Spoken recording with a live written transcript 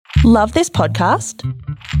Love this podcast?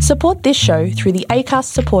 Support this show through the Acast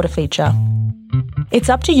supporter feature. It's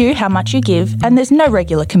up to you how much you give, and there's no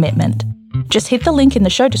regular commitment. Just hit the link in the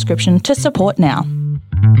show description to support now.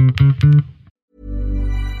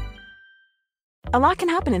 A lot can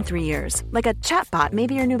happen in 3 years, like a chatbot may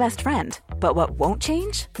be your new best friend. But what won't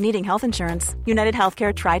change? Needing health insurance. United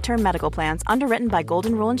Healthcare Tri-Term Medical Plans, underwritten by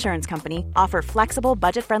Golden Rule Insurance Company, offer flexible,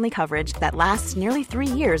 budget-friendly coverage that lasts nearly 3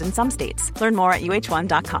 years in some states. Learn more at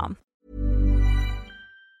uh1.com.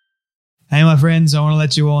 Hey, my friends, I want to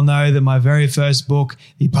let you all know that my very first book,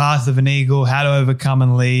 The Path of an Eagle, How to Overcome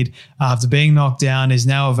and Lead After Being Knocked Down, is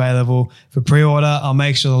now available for pre-order. I'll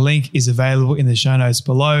make sure the link is available in the show notes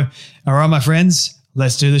below. All right, my friends,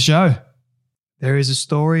 let's do the show. There is a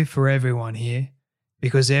story for everyone here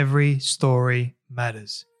because every story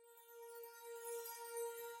matters.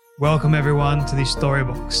 Welcome, everyone, to the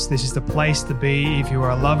Storybox. This is the place to be if you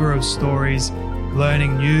are a lover of stories,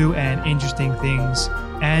 learning new and interesting things,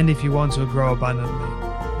 and if you want to grow abundantly.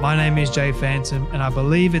 My name is Jay Phantom, and I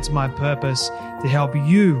believe it's my purpose to help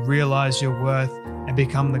you realize your worth and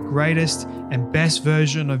become the greatest and best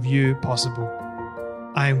version of you possible.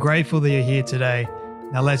 I am grateful that you're here today.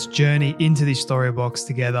 Now let's journey into the Storybox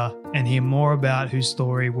together and hear more about whose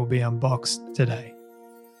story will be unboxed today.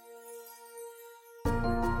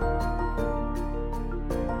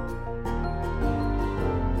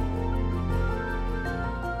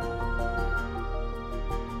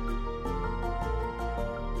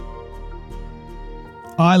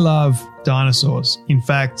 I love dinosaurs. In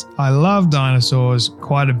fact, I love dinosaurs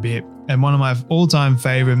quite a bit. And one of my all-time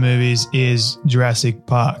favorite movies is Jurassic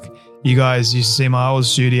Park. You guys used to see my old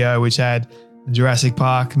studio, which had the Jurassic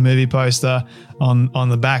Park movie poster on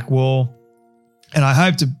the back wall. And I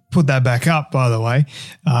hope to put that back up, by the way.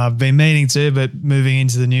 I've been meaning to, but moving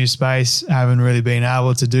into the new space, I haven't really been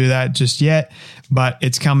able to do that just yet. But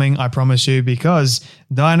it's coming, I promise you, because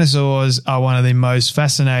dinosaurs are one of the most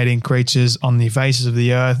fascinating creatures on the faces of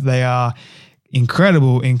the earth. They are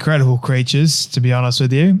incredible, incredible creatures, to be honest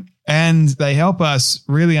with you. And they help us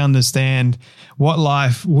really understand what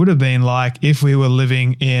life would have been like if we were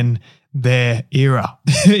living in their era.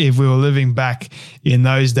 If we were living back in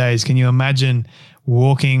those days, can you imagine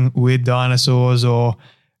walking with dinosaurs or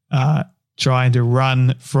trying to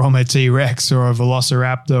run from a T-Rex or a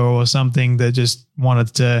Velociraptor or something that just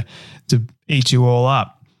wanted to eat you all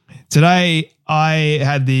up? Today, I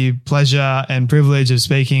had the pleasure and privilege of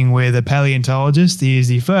speaking with a paleontologist. He is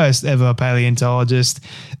the first ever paleontologist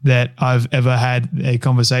that I've ever had a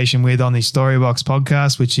conversation with on the Storybox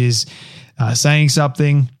podcast, which is saying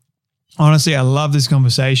something. Honestly, I love this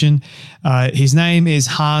conversation. His name is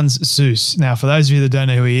Hans Suess. Now, for those of you that don't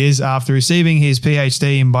know who he is, after receiving his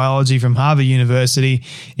Ph.D. in biology from Harvard University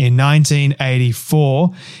in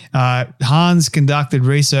 1984, Hans conducted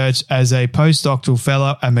research as a postdoctoral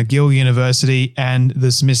fellow at McGill University and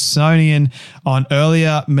the Smithsonian on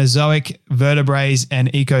earlier Mesozoic vertebrates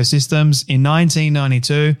and ecosystems. In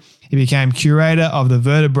 1992, he became curator of the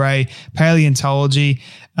vertebrate paleontology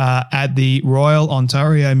at the Royal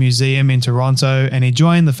Ontario Museum in Toronto, and he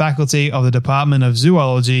joined the faculty of the Department of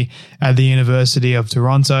Zoology at the University of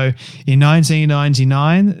Toronto. In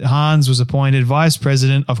 1999, Hans was appointed Vice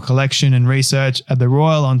President of Collection and Research at the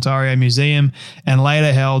Royal Ontario Museum and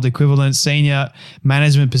later held equivalent senior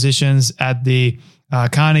management positions at the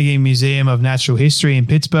Carnegie Museum of Natural History in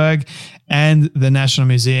Pittsburgh and the National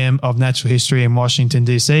Museum of Natural History in Washington,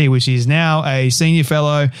 D.C., which is now a senior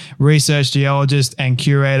fellow, research geologist, and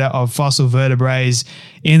curator of fossil vertebrates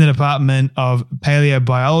in the Department of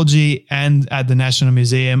Paleobiology and at the National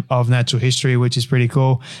Museum of Natural History, which is pretty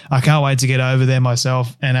cool. I can't wait to get over there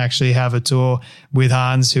myself and actually have a tour with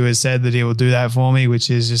Hans, who has said that he will do that for me, which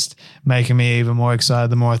is just making me even more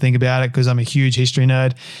excited the more I think about it, because I'm a huge history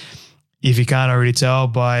nerd. If you can't already tell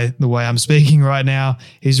by the way I'm speaking right now,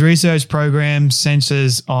 his research program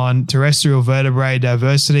centers on terrestrial vertebrate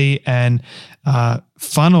diversity and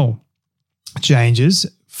faunal changes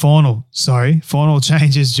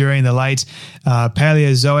during the late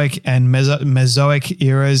Paleozoic and Mesozoic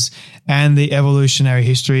eras and the evolutionary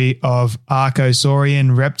history of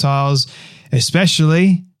archosaurian reptiles,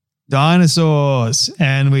 especially dinosaurs.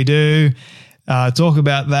 And we do talk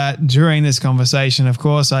about that during this conversation. Of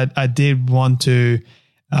course, I did want to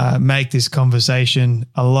make this conversation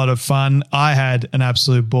a lot of fun. I had an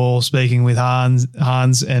absolute ball speaking with Hans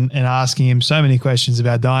and asking him so many questions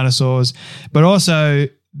about dinosaurs, but also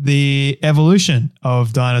the evolution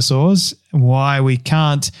of dinosaurs, why we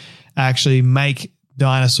can't actually make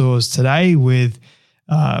dinosaurs today with,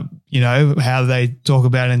 how they talk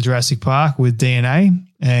about it in Jurassic Park with DNA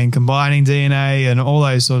and combining DNA and all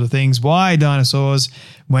those sort of things. Why dinosaurs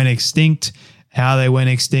went extinct, how they went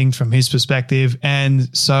extinct from his perspective,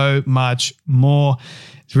 and so much more.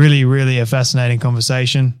 It's really, really a fascinating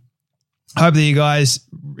conversation. Hope that you guys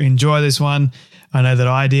enjoy this one. I know that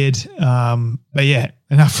I did. But yeah,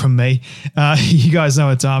 enough from me. You guys know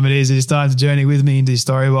what time it is. It's time to journey with me into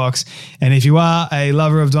Storybox. And if you are a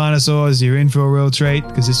lover of dinosaurs, you're in for a real treat,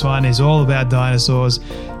 because this one is all about dinosaurs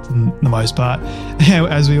for the most part.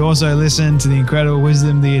 As we also listen to the incredible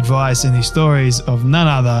wisdom, the advice, and the stories of none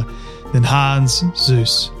other than Hans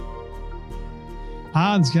Zeus.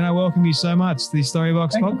 Hans, can I welcome you so much to the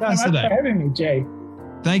Storybox podcast today? Thank you so much for having me, Jay.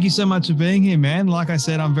 Thank you so much for being here, man. Like I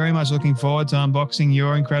said, I'm very much looking forward to unboxing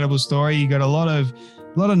your incredible story. You got a lot of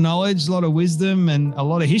knowledge, a lot of wisdom, and a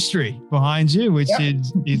lot of history behind you, which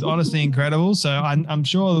is honestly incredible. So I'm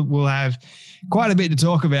sure we'll have quite a bit to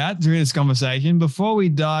talk about during this conversation. Before we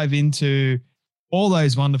dive into all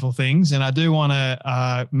those wonderful things, and I do want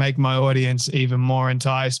to make my audience even more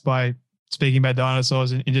enticed by speaking about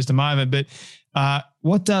dinosaurs in just a moment, but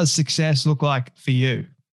what does success look like for you?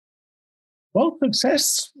 Well,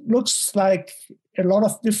 success looks like a lot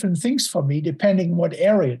of different things for me, depending what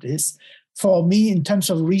area it is. For me, in terms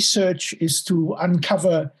of research, is to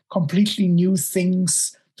uncover completely new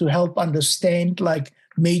things to help understand like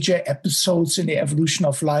major episodes in the evolution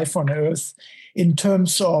of life on Earth. In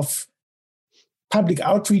terms of public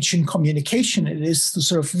outreach and communication, it is to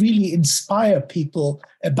sort of really inspire people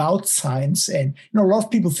about science. And a lot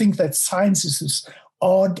of people think that science is this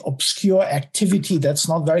odd, obscure activity that's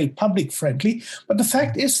not very public friendly. But the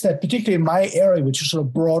fact is that particularly in my area, which is sort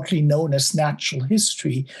of broadly known as natural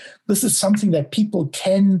history, this is something that people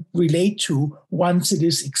can relate to once it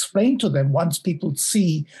is explained to them, once people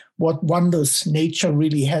see what wonders nature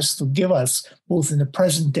really has to give us, both in the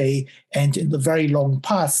present day and in the very long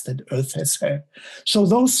past that Earth has had. So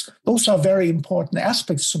those are very important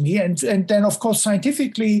aspects to me. And then, of course,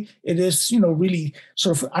 scientifically, it is, really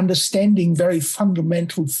sort of understanding very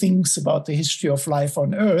fundamental things about the history of life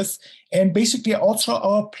on Earth, and basically also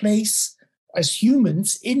our place as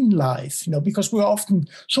humans in life, because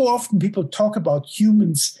so often people talk about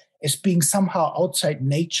humans as being somehow outside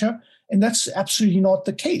nature. And that's absolutely not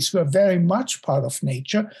the case. We're very much part of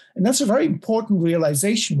nature. And that's a very important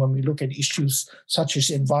realization when we look at issues such as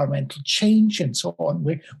environmental change and so on.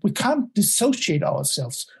 We can't dissociate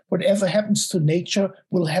ourselves. Whatever happens to nature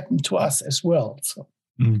will happen to us as well. So.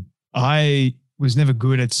 I was never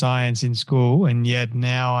good at science in school, and yet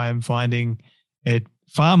now I am finding it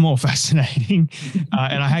far more fascinating.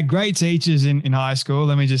 And I had great teachers in high school.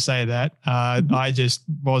 Let me just say that. I just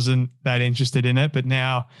wasn't that interested in it. But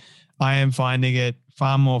now I am finding it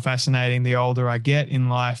far more fascinating the older I get in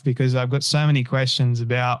life, because I've got so many questions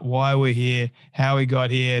about why we're here, how we got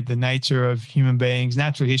here, the nature of human beings,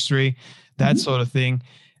 natural history, that sort of thing.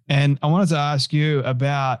 And I wanted to ask you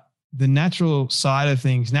about the natural side of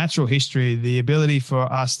things, natural history, the ability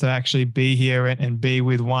for us to actually be here and be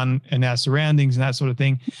with one and our surroundings and that sort of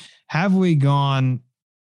thing. Have we gone,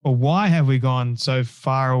 or why have we gone so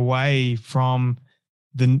far away from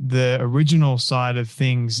the original side of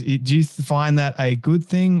things? Do you find that a good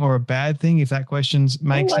thing or a bad thing, if that question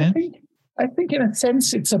makes sense? I think in a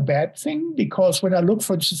sense it's a bad thing, because when I look,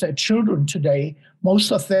 for instance, at children today,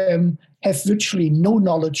 most of them have virtually no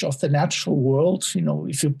knowledge of the natural world.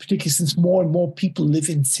 Particularly since more and more people live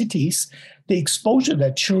in cities, the exposure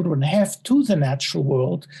that children have to the natural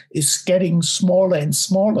world is getting smaller and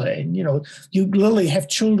smaller. And, you literally have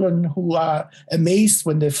children who are amazed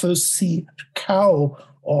when they first see a cow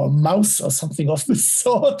or a mouse or something of the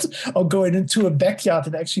sort, or going into a backyard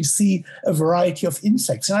and actually see a variety of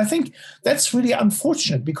insects. And I think that's really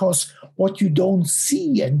unfortunate, because what you don't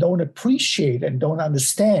see and don't appreciate and don't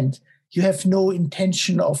understand, you have no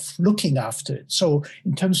intention of looking after it. So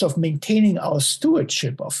in terms of maintaining our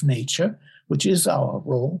stewardship of nature, which is our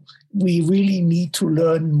role, we really need to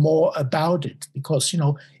learn more about it, because,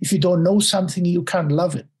 if you don't know something, you can't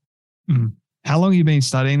love it. How long have you been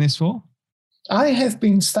studying this for? I have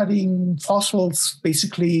been studying fossils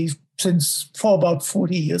basically for about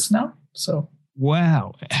 40 years now. So,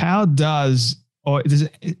 wow. How does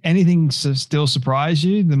anything still surprise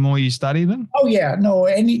you the more you study them? Oh yeah, no,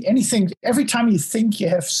 anything. Every time you think you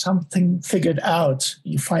have something figured out,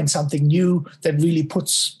 you find something new that really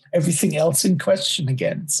puts everything else in question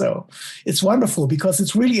again. So it's wonderful, because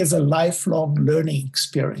it really is a lifelong learning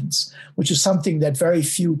experience, which is something that very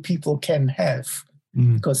few people can have.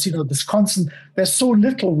 Because, there's so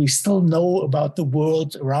little we still know about the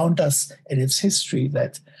world around us and its history,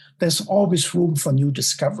 that there's always room for new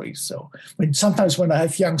discoveries. So sometimes when I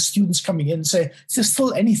have young students coming in and say, is there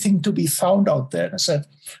still anything to be found out there? And I said,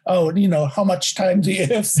 oh, how much time do you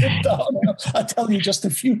have? Sit down. I'll tell you just a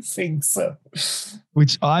few things. So.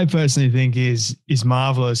 Which I personally think is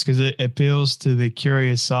marvelous, because it appeals to the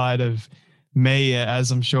curious side of me,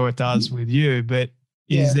 as I'm sure it does with you. But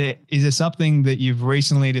is there something that you've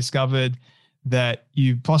recently discovered that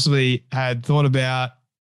you possibly had thought about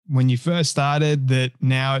when you first started that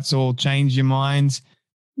now it's all changed your mind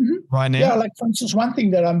right now? Yeah, like for instance, one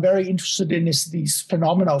thing that I'm very interested in is these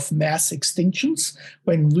phenomena of mass extinctions,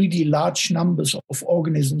 when really large numbers of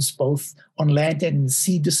organisms, both on land and in the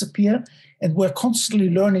sea, disappear. And we're constantly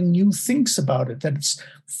learning new things about it, that it's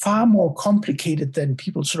far more complicated than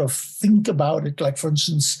people sort of think about it. Like, for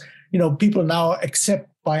instance, people now accept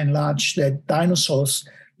by and large that dinosaurs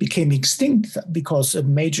became extinct because a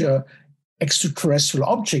major extraterrestrial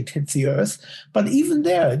object hit the Earth. But even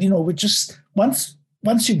there, we just, once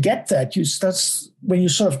you get that, when you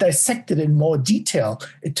sort of dissect it in more detail,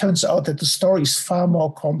 it turns out that the story is far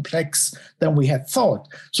more complex than we had thought.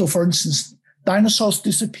 So, for instance, dinosaurs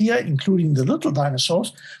disappear, including the little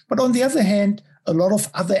dinosaurs. But on the other hand, a lot of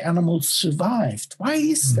other animals survived. Why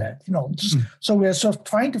is that? So we're sort of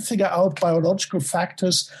trying to figure out biological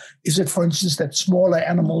factors. Is it, for instance, that smaller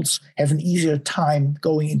animals have an easier time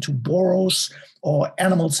going into burrows, or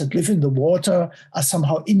animals that live in the water are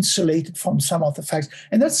somehow insulated from some of the facts?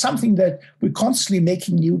 And that's something that we're constantly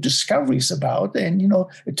making new discoveries about. And,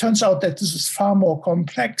 it turns out that this is far more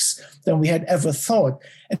complex than we had ever thought.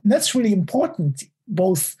 And that's really important,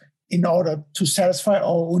 both in order to satisfy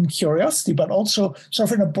our own curiosity, but also sort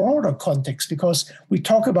of in a broader context, because we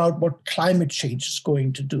talk about what climate change is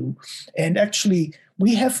going to do. And actually,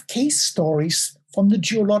 we have case stories from the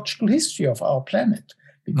geological history of our planet,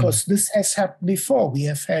 because this has happened before. We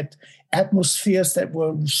have had atmospheres that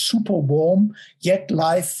were super warm, yet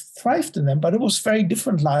life thrived in them, but it was very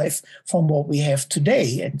different life from what we have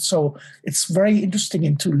today. And so it's very interesting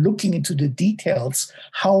into looking into the details,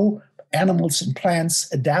 how animals and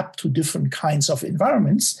plants adapt to different kinds of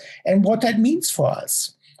environments and what that means for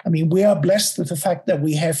us. I mean, we are blessed with the fact that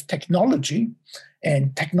we have technology,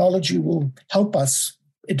 and technology will help us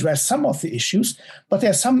address some of the issues, but there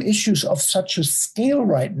are some issues of such a scale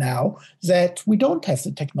right now that we don't have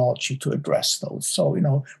the technology to address those. So,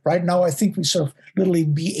 right now, I think we sort of literally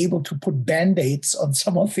be able to put Band-Aids on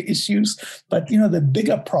some of the issues, but, the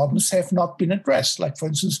bigger problems have not been addressed. Like, for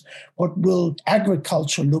instance, what will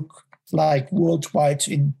agriculture look like worldwide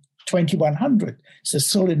in 2100? Is there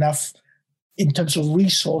still enough in terms of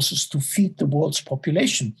resources to feed the world's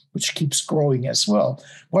population, which keeps growing as well?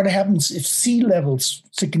 What happens if sea levels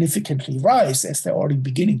significantly rise, as they're already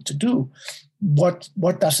beginning to do? What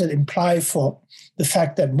does it imply for the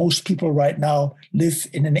fact that most people right now live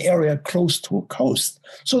in an area close to a coast?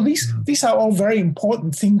 So these are all very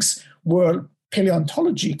important things where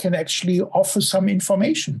paleontology can actually offer some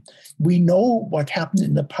information. We know what happened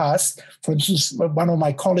in the past. For instance, one of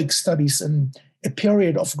my colleagues studies a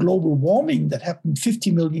period of global warming that happened 50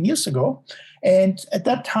 million years ago. And at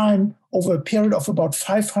that time, over a period of about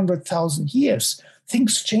 500,000 years,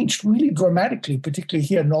 things changed really dramatically, particularly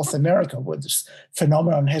here in North America, where this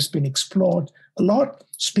phenomenon has been explored a lot.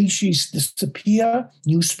 Species disappear,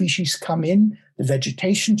 new species come in, the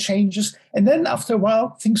vegetation changes, and then after a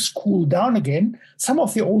while, things cool down again. Some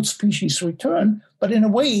of the old species return, but in a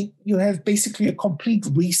way, you have basically a complete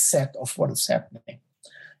reset of what is happening.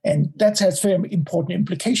 And that has very important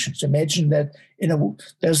implications. Imagine that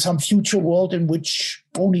there's some future world in which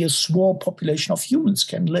only a small population of humans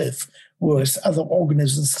can live, whereas other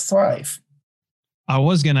organisms thrive. I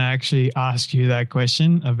was going to actually ask you that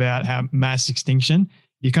question about how mass extinction.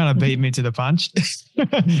 You kind of beat me to the punch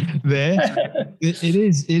there. It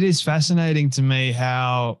is fascinating to me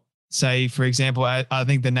how, say, for example, I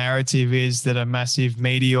think the narrative is that a massive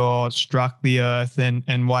meteor struck the Earth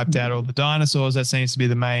and wiped out all the dinosaurs. That seems to be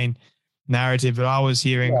the main narrative that I was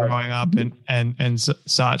hearing growing up and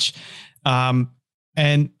such. That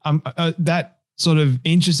sort of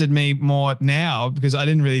interested me more now, because I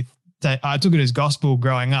didn't really I took it as gospel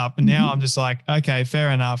growing up, and now I'm just like, okay,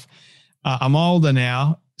 fair enough. I'm older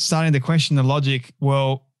now, starting to question the logic.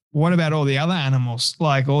 Well, what about all the other animals?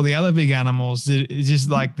 Like all the other big animals, it's just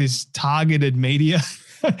like this targeted meteor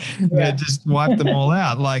that just wiped them all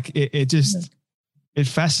out. Like it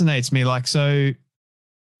fascinates me. Like, so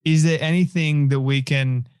is there anything that we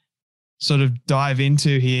can sort of dive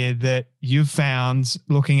into here that you've found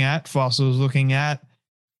looking at fossils, looking at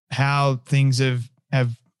how things have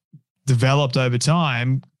developed over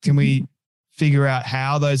time? Can we figure out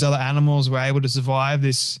how those other animals were able to survive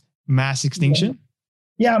this mass extinction?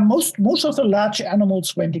 Yeah, most of the large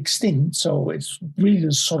animals went extinct. So it's really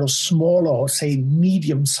the sort of smaller or say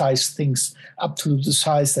medium-sized things up to the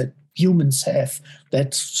size that humans have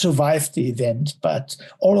that survived the event. But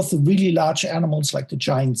all of the really large animals like the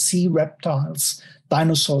giant sea reptiles,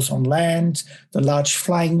 dinosaurs on land, the large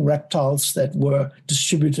flying reptiles that were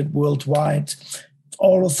distributed worldwide,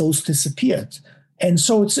 all of those disappeared. And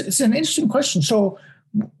so it's an interesting question. So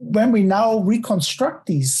when we now reconstruct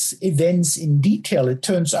these events in detail, it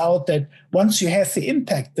turns out that once you have the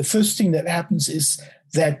impact, the first thing that happens is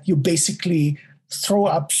that you basically throw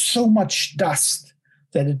up so much dust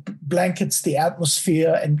that it blankets the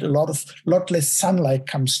atmosphere and a lot less sunlight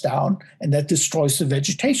comes down, and that destroys the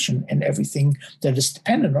vegetation and everything that is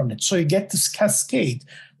dependent on it. So you get this cascade.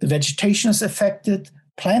 The vegetation is affected,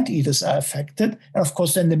 plant eaters are affected, and of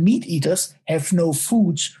course then the meat eaters have no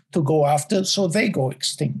food to go after, so they go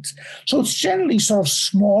extinct. So it's generally sort of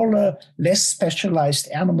smaller, less specialized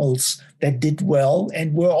animals that did well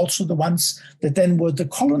and were also the ones that then were the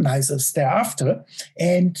colonizers thereafter.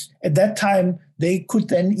 And at that time, they could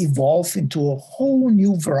then evolve into a whole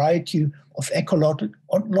new variety of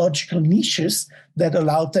ecological niches that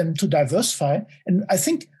allowed them to diversify. And I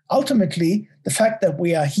think ultimately the fact that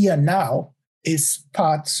we are here now is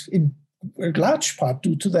in a large part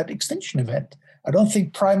due to that extinction event. I don't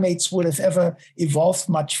think primates would have ever evolved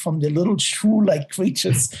much from the little shrew-like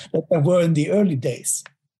creatures that there were in the early days.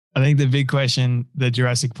 I think the big question that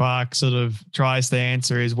Jurassic Park sort of tries to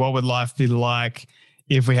answer is, what would life be like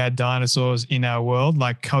if we had dinosaurs in our world,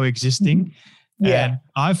 like coexisting? Yeah. And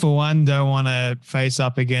I, for one, don't want to face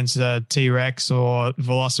up against a T-Rex or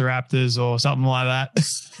velociraptors or something like that.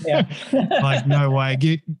 Yeah. Like, no way.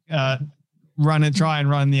 Try and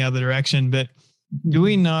run the other direction. But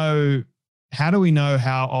how do we know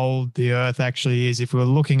how old the Earth actually is? If we're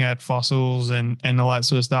looking at fossils and all that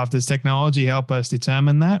sort of stuff, does technology help us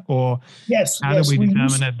determine that? Or how do we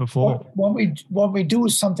determine it before? What we do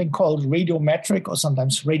is something called radiometric or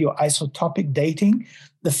sometimes radioisotopic dating.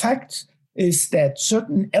 The fact is that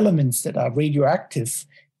certain elements that are radioactive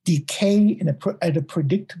decay at a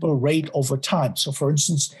predictable rate over time. So for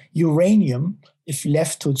instance, uranium, if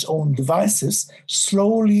left to its own devices,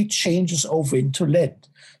 slowly changes over into lead.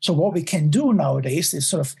 So what we can do nowadays is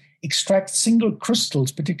sort of extract single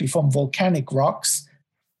crystals, particularly from volcanic rocks,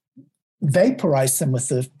 vaporize them with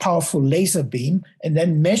a powerful laser beam, and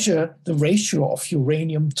then measure the ratio of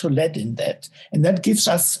uranium to lead in that. And that gives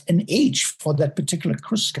us an age for that particular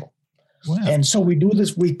crystal. Wow. And so we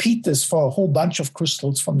repeat this for a whole bunch of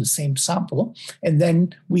crystals from the same sample, and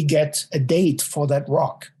then we get a date for that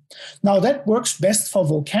rock. Now, that works best for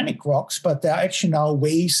volcanic rocks, but there are actually now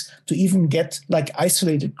ways to even get like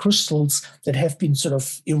isolated crystals that have been sort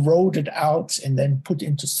of eroded out and then put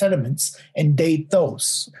into sediments and date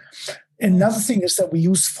those. Another thing is that we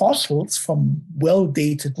use fossils from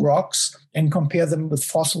well-dated rocks and compare them with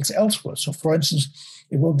fossils elsewhere. So, for instance,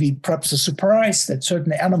 it will be perhaps a surprise that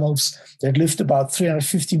certain animals that lived about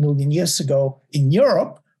 350 million years ago in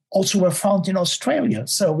Europe also were found in Australia.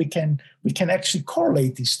 So we can actually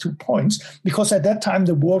correlate these 2 points, because at that time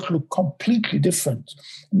the world looked completely different.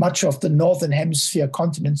 Much of the northern hemisphere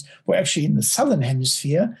continents were actually in the southern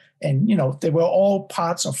hemisphere, and they were all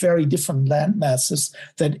parts of very different land masses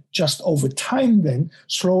that just over time then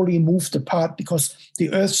slowly moved apart, because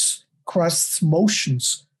the Earth's crust's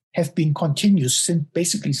motions have been continuous since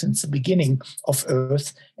the beginning of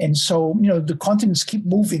Earth. And so, the continents keep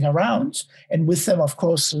moving around, and with them, of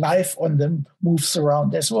course, life on them moves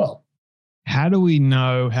around as well. How do we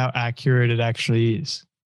know how accurate it actually is?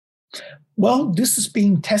 Well, this is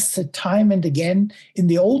being tested time and again. In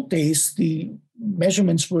the old days, the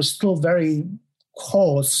measurements were still very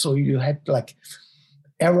coarse, so you had like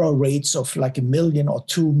error rates of like 1 million or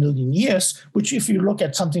 2 million years, which if you look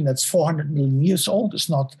at something that's 400 million years old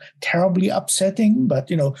is not terribly upsetting.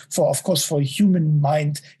 But, for a human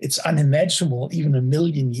mind, it's unimaginable. Even 1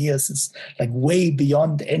 million years is like way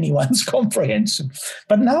beyond anyone's comprehension.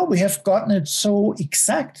 But now we have gotten it so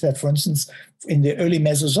exact that, for instance, in the early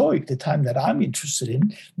Mesozoic, the time that I'm interested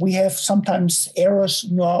in, we have sometimes errors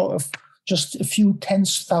now of just a few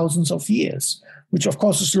tens of thousands of years, which of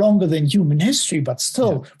course is longer than human history, but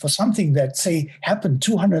still for something that, say, happened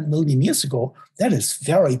 200 million years ago, that is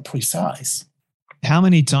very precise. How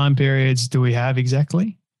many time periods do we have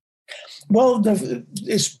exactly? Well,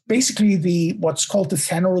 it's basically what's called the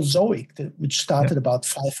Phanerozoic, which started about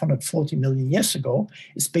 540 million years ago.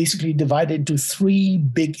 It's basically divided into 3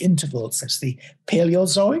 big intervals. There's the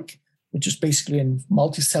Paleozoic, which is basically in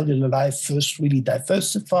multicellular life first really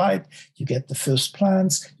diversified. You get the first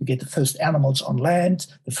plants, you get the first animals on land,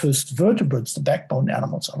 the first vertebrates, the backbone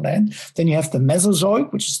animals on land. Then you have the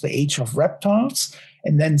Mesozoic, which is the age of reptiles.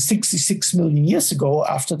 And then 66 million years ago,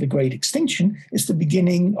 after the great extinction, is the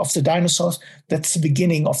beginning of the dinosaurs. That's the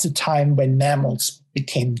beginning of the time when mammals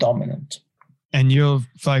became dominant. And you're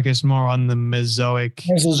focused more on the Mesozoic.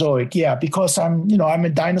 Mesozoic, yeah, because I'm a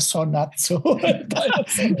dinosaur nut. So, were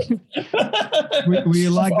you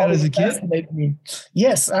like that as a kid?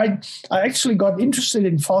 Yes, I actually got interested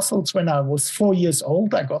in fossils when I was 4 years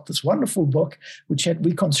old. I got this wonderful book which had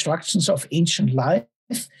reconstructions of ancient life,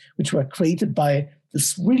 which were created by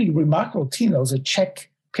this really remarkable team. There was a Czech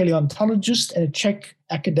paleontologist and a Czech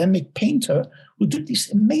academic painter who did these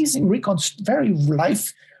amazing very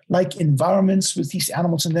life-like environments with these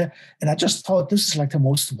animals in there. And I just thought this is like the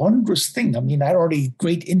most wondrous thing. I mean, I had already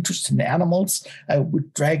great interest in animals. I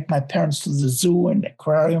would drag my parents to the zoo and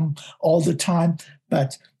aquarium all the time.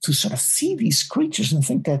 But to sort of see these creatures and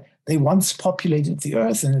think that they once populated the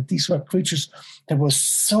earth and that these were creatures that were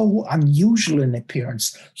so unusual in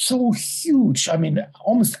appearance, so huge, I mean,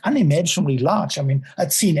 almost unimaginably large. I mean,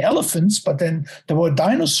 I'd seen elephants, but then there were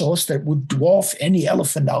dinosaurs that would dwarf any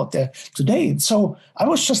elephant out there today. And so I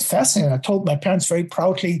was just fascinated. I told my parents very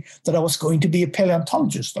proudly that I was going to be a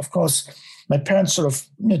paleontologist. Of course, my parents sort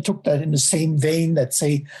of took that in the same vein that,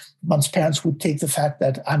 say, one's parents would take the fact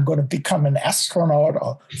that I'm going to become an astronaut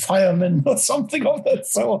or fireman or something of that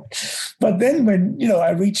sort. But then when, I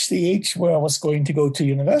reached the age where I was going to go to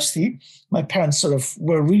university, my parents sort of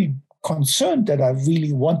were really concerned that I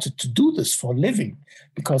really wanted to do this for a living.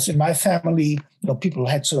 Because in my family, people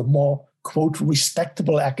had sort of more, quote,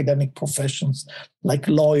 respectable academic professions like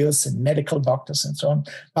lawyers and medical doctors and so on.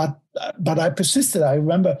 But I persisted. I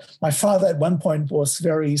remember my father at one point was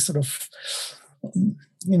very sort of,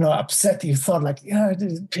 upset. He thought like,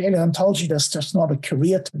 paleontology, there's just not a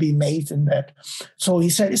career to be made in that. So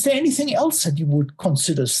he said, is there anything else that you would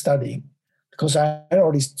consider studying? Because I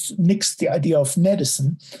already nixed the idea of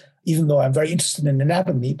medicine, even though I'm very interested in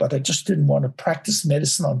anatomy, but I just didn't want to practice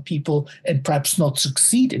medicine on people and perhaps not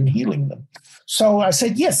succeed in healing them. So I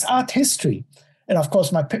said, yes, art history. And of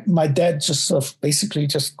course, my dad just sort of basically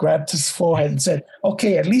just grabbed his forehead and said,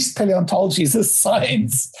 okay, at least paleontology is a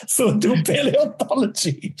science, so do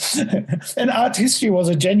paleontology. And art history was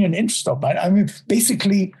a genuine interest of mine. I mean,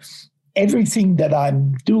 basically, everything that I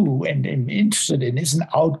do and am interested in is an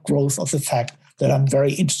outgrowth of the fact that I'm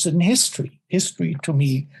very interested in history. History to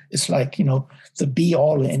me is like, the be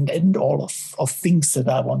all and end all of things that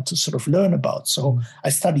I want to sort of learn about. So I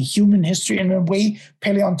study human history, and in a way,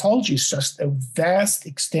 paleontology is just a vast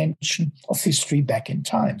extension of history back in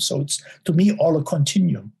time. So it's, to me, all a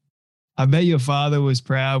continuum. I bet your father was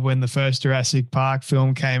proud when the first Jurassic Park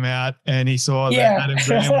film came out and he saw that Adam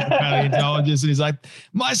Grant was a paleontologist, and he's like,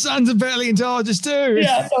 my son's a paleontologist too.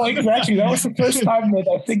 Yeah, no, exactly. That was the first time that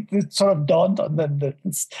I think it sort of dawned on them that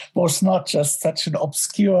this was not just such an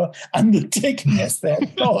obscure undertaking as they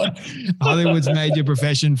had thought. Hollywood's made your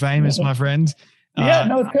profession famous, my friend. Yeah,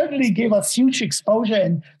 no, it certainly gave us huge exposure.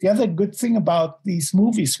 And the other good thing about these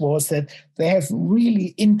movies was that they have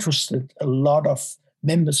really interested a lot of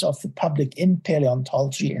members of the public in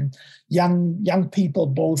paleontology, and young people,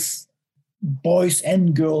 both boys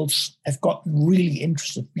and girls, have gotten really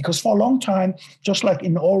interested, because for a long time, just like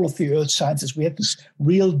in all of the earth sciences, we had this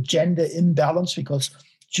real gender imbalance because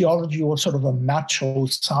geology was sort of a macho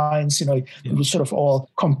science. You would sort of all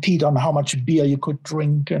compete on how much beer you could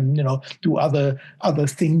drink and, do other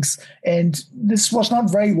things. And this was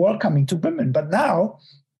not very welcoming to women. But now,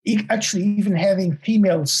 actually, even having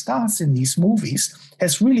female stars in these movies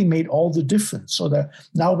has really made all the difference. So that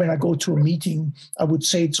now when I go to a meeting, I would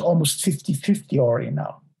say it's almost 50-50 already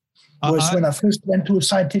now. Whereas when I first went to a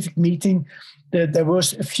scientific meeting, there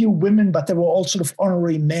was a few women, but they were all sort of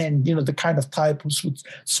honorary men, the kind of type who would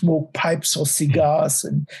smoke pipes or cigars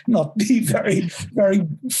and not be very, very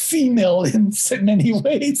female in many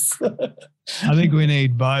ways. I think we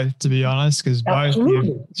need both, to be honest, because both give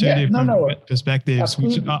two different perspectives,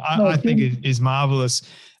 which I think is marvelous.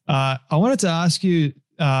 I wanted to ask you,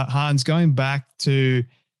 Hans, going back to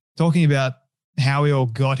talking about how we all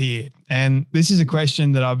got here. And this is a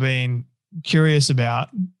question that I've been curious about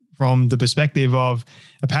from the perspective of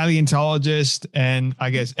a paleontologist and, I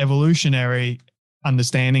guess, evolutionary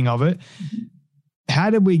understanding of it. Mm-hmm. How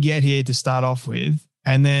did we get here to start off with?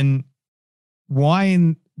 And then why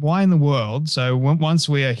in the world, so once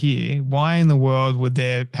we are here, why in the world would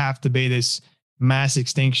there have to be this mass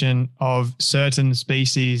extinction of certain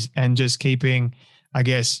species and just keeping, I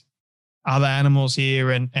guess, other animals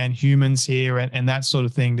here and humans here and that sort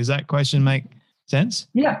of thing. Does that question make sense?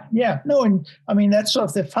 Yeah. No, and I mean, that's sort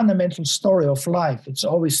of the fundamental story of life. It's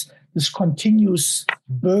always this continuous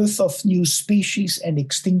birth of new species and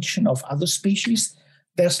extinction of other species.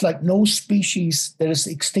 There's like no species that is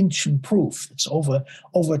extinction proof. It's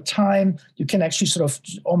over time. You can actually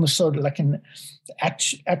almost like an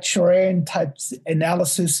actuarian type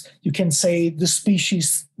analysis. You can say the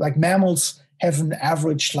species, like mammals, have an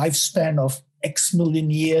average lifespan of X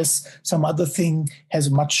million years. Some other thing has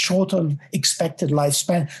a much shorter expected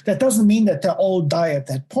lifespan. That doesn't mean that they all die at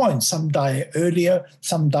that point. Some die earlier,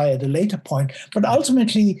 some die at a later point. But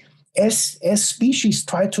ultimately, as species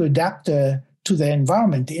try to adapt to their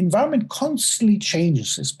environment, the environment constantly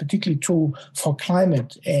changes. It's particularly true for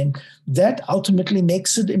climate. And that ultimately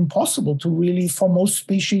makes it impossible for most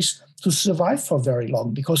species to survive for very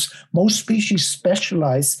long, because most species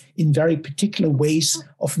specialize in very particular ways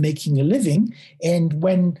of making a living. And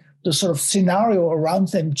when the sort of scenario around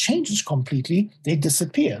them changes completely, they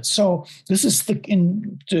disappear. So this is the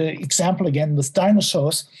example again with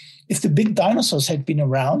dinosaurs. If the big dinosaurs had been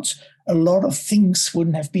around, a lot of things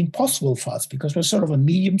wouldn't have been possible for us, because we're sort of a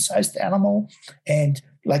medium-sized animal, and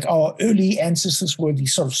like our early ancestors were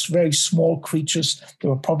these sort of very small creatures that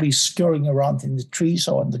were probably scurrying around in the trees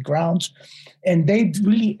or on the ground. And they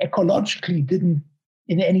really ecologically didn't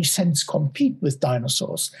in any sense compete with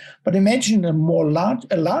dinosaurs. But imagine a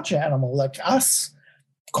larger animal like us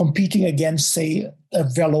competing against, say, a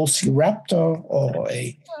velociraptor or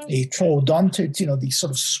a troodontid, these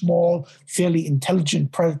sort of small, fairly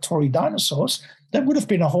intelligent predatory dinosaurs. That would have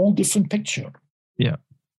been a whole different picture. Yeah.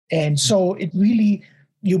 And so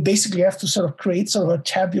you basically have to sort of create sort of a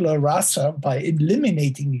tabula rasa by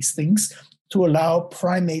eliminating these things to allow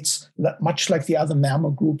primates, much like the other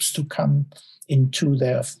mammal groups, to come into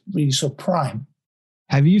their really sort of prime.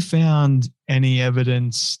 Have you found any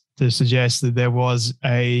evidence to suggest that there was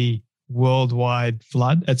a worldwide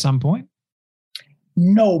flood at some point?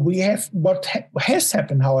 No, we have. What has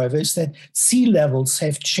happened, however, is that sea levels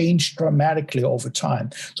have changed dramatically over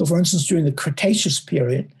time. So, for instance, during the Cretaceous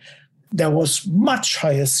period, there was much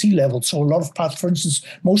higher sea levels. So a lot of parts, for instance,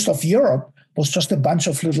 most of Europe was just a bunch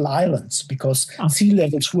of little islands, because sea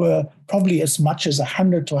levels were probably as much as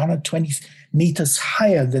 100 to 120 meters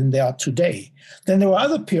higher than they are today. Then there were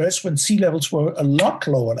other periods when sea levels were a lot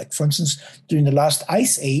lower. Like, for instance, during the last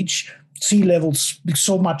ice age, sea levels,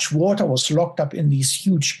 so much water was locked up in these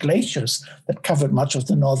huge glaciers that covered much of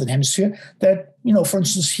the northern hemisphere that, for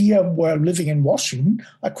instance, here where I'm living in Washington,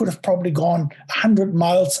 I could have probably gone 100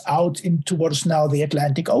 miles out into what is now the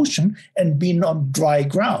Atlantic Ocean and been on dry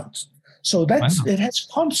ground. So it has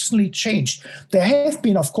constantly changed. There have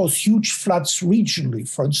been, of course, huge floods regionally.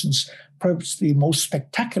 For instance, perhaps the most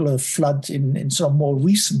spectacular flood in sort of more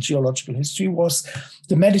recent geological history was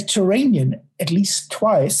the Mediterranean. At least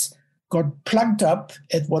twice got plugged up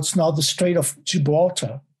at what's now the Strait of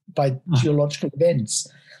Gibraltar by geological events.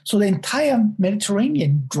 So the entire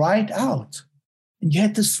Mediterranean dried out. And you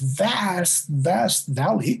had this vast, vast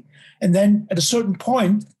valley. And then at a certain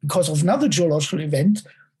point, because of another geological event,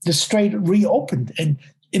 the strait reopened. And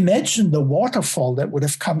imagine the waterfall that would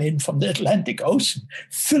have come in from the Atlantic Ocean,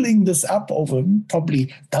 filling this up over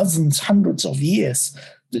probably dozens, hundreds of years.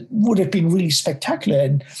 It would have been really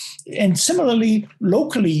spectacular. And similarly,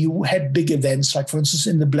 locally, you had big events, like, for instance,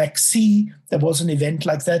 in the Black Sea, there was an event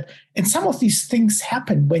like that. And some of these things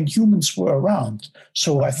happened when humans were around.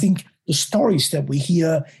 So I think the stories that we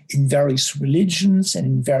hear in various religions and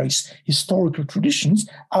in various historical traditions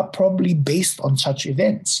are probably based on such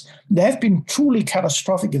events. There have been truly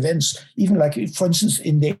catastrophic events, even like, for instance,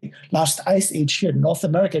 in the last ice age here in North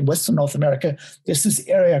America, in Western North America, there's this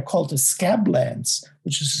area called the Scablands,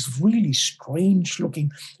 which is really strange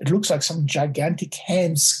looking. It looks like some gigantic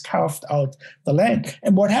hands carved out the land.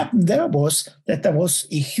 And what happened there was that there was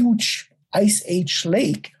a huge ice age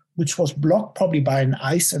lake which was blocked probably by an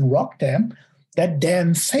ice and rock dam. That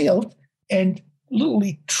dam failed, and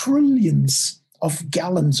literally trillions of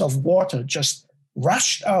gallons of water just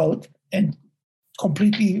rushed out and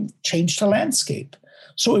completely changed the landscape.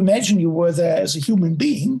 So imagine you were there as a human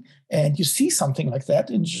being and you see something like that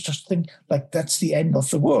and you just think like that's the end of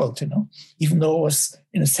the world, even though it was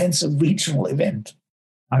in a sense a regional event.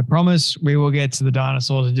 I promise we will get to the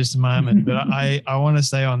dinosaurs in just a moment, but I want to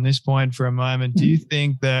stay on this point for a moment. Do you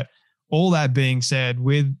think that, all that being said,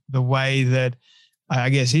 with the way that I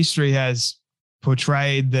guess history has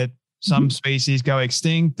portrayed that some species go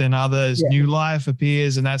extinct and others, new life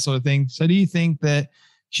appears and that sort of thing. So do you think that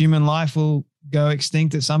human life will go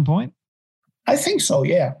extinct at some point? I think so,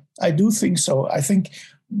 yeah. I do think so. I think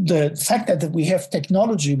the fact that we have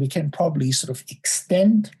technology, we can probably sort of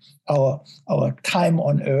extend our time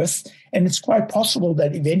on Earth. And it's quite possible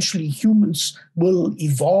that eventually humans will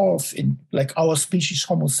evolve in, like our species,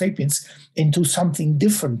 Homo sapiens, into something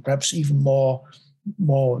different, perhaps even more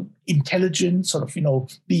intelligent, sort of,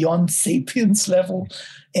 beyond sapiens level.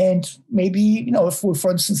 And maybe, if we,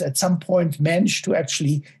 for instance, at some point manage to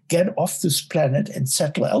actually get off this planet and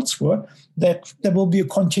settle elsewhere, that there will be a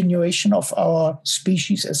continuation of our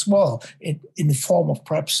species as well, in the form of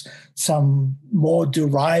perhaps some more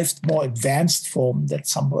derived, more advanced form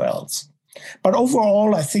that's somewhere else. But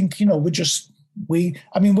overall, I think, we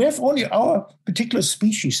have only, our particular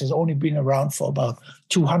species has only been around for about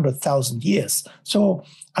 200,000 years. So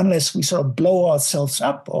unless we sort of blow ourselves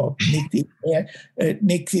up or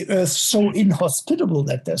make the Earth so inhospitable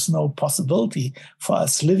that there's no possibility for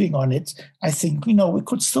us living on it, I think, we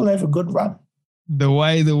could still have a good run. The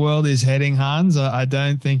way the world is heading, Hans, I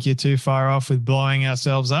don't think you're too far off with blowing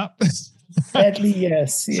ourselves up. Sadly,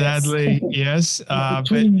 yes. Sadly, yes.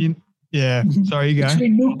 Yeah, sorry, you go.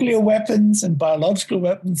 Between nuclear weapons and biological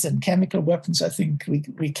weapons and chemical weapons, I think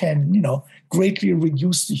we can, greatly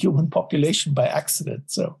reduce the human population by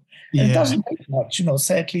accident. So it doesn't take much.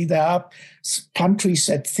 Sadly, there are countries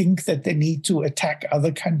that think that they need to attack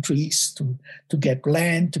other countries to get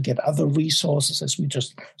land, to get other resources, as we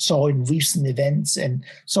just saw in recent events. And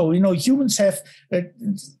so, humans have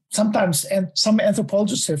sometimes, and some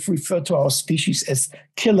anthropologists have referred to our species as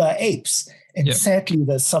killer apes. And sadly,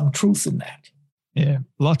 there's some truth in that. Yeah.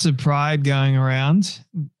 Lots of pride going around.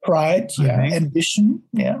 Pride, ambition,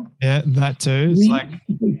 Yeah, that too.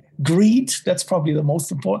 Greed, that's probably the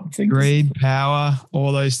most important thing. Greed, power,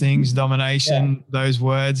 all those things, domination, those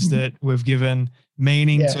words that we've given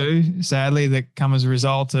meaning to, sadly, that come as a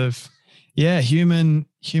result of, human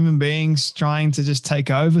beings trying to just take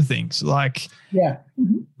over things.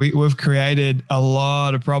 We've created a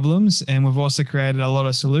lot of problems and we've also created a lot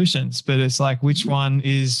of solutions, but it's like, which one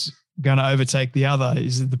is going to overtake the other?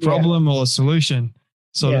 Is it the problem or the solution,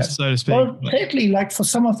 so to speak? Well, particularly like for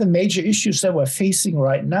some of the major issues that we're facing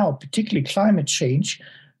right now, particularly climate change,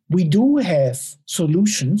 we do have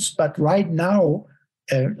solutions, but right now,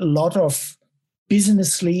 a lot of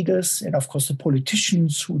business leaders and, of course, the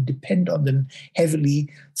politicians who depend on them heavily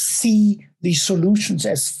see these solutions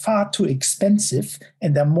as far too expensive,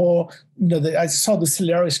 and they're more, I saw this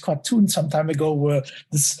hilarious cartoon some time ago where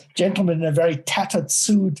this gentleman in a very tattered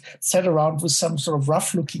suit sat around with some sort of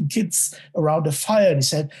rough-looking kids around a fire, and he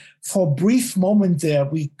said, for a brief moment there,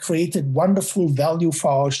 we created wonderful value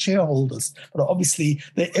for our shareholders. But obviously,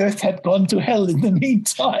 the earth had gone to hell in the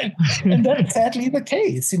meantime. And that's sadly the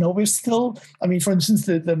case. We're still, for instance,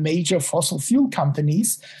 the major fossil fuel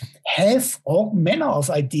companies have all manner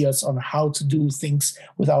of ideas on how to do things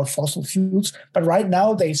without fossil fuels. But right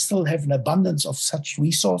now, they still have an abundance of such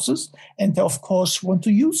resources. And they, of course, want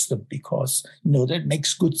to use them because, that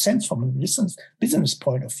makes good sense from a business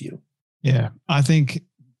point of view. Yeah, I think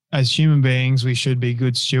as human beings, we should be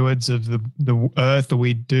good stewards of the earth that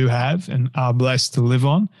we do have and are blessed to live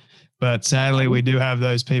on. But sadly, we do have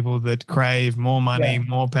those people that crave more money,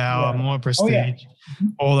 more power, more prestige,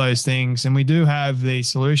 all those things. And we do have these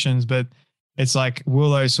solutions, but it's like,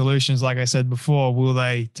 will those solutions, like I said before, will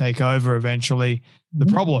they take over eventually the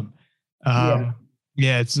problem?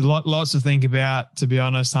 It's lots to think about, to be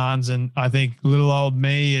honest, Hans. And I think little old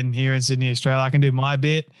me and here in Sydney, Australia, I can do my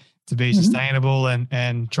bit to be sustainable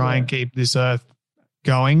and try and keep this earth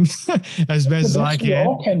going as best as I can. You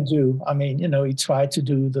all can do.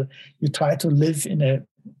 You try to live in a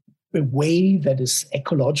way that is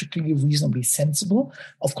ecologically reasonably sensible.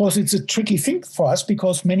 Of course, it's a tricky thing for us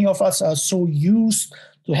because many of us are so used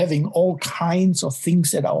to having all kinds of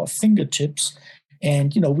things at our fingertips.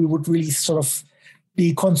 And, we would really sort of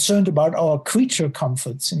be concerned about our creature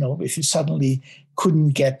comforts, if you suddenly couldn't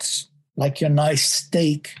get like your nice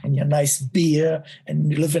steak and your nice beer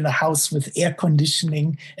and you live in a house with air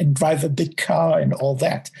conditioning and drive a big car and all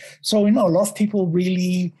that. So, a lot of people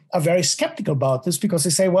really are very skeptical about this because they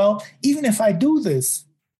say, well, even if I do this,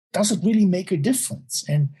 does it really make a difference?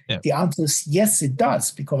 And the answer is yes, it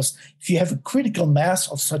does, because if you have a critical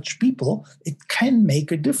mass of such people, it can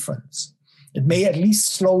make a difference. It may at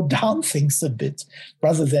least slow down things a bit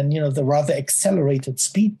rather than, the rather accelerated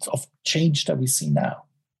speed of change that we see now.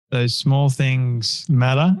 Those small things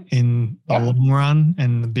matter in the long run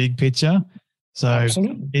and the big picture. So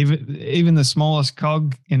absolutely. even the smallest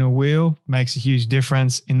cog in a wheel makes a huge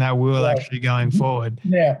difference in that wheel actually going forward.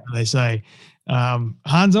 Yeah, they say.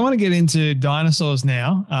 Hans, I want to get into dinosaurs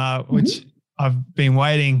now, which I've been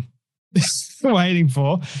waiting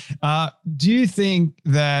for. Do you think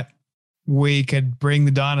that we could bring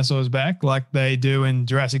the dinosaurs back like they do in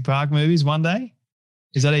Jurassic Park movies one day?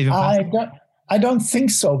 Is that even possible? I don't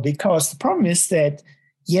think so, because the problem is that,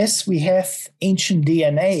 yes, we have ancient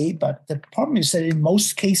DNA, but the problem is that in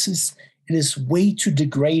most cases it is way too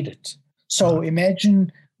degraded. So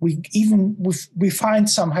imagine we find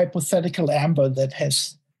some hypothetical amber that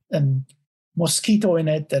has a mosquito in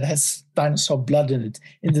it that has dinosaur blood in it.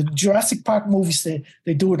 In the Jurassic Park movies,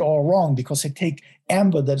 they do it all wrong, because they take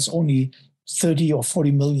amber that is only 30 or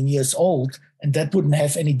 40 million years old, and that wouldn't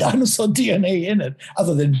have any dinosaur DNA in it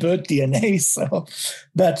other than bird DNA. So,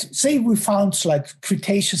 but say we found like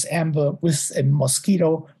Cretaceous amber with a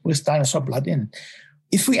mosquito with dinosaur blood in it.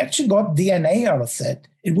 If we actually got DNA out of that,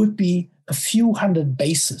 it would be a few hundred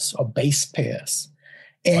bases or base pairs.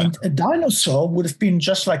 And a dinosaur would have been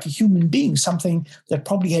just like a human being, something that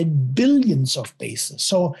probably had billions of bases.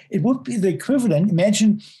 So it would be the equivalent.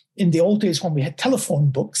 Imagine in the old days when we had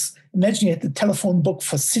telephone books, imagine you had the telephone book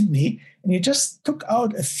for Sydney and you just took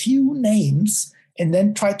out a few names and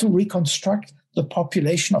then tried to reconstruct the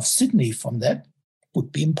population of Sydney from that.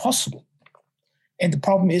 Would be impossible. And the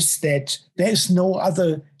problem is that there is no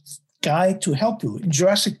other guide to help you. In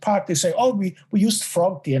Jurassic Park, they say, oh, we used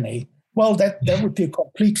frog DNA. Well, that would be a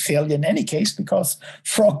complete failure in any case, because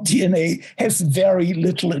frog DNA has very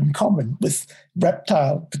little in common with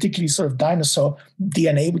reptile, particularly sort of dinosaur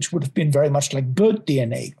DNA, which would have been very much like bird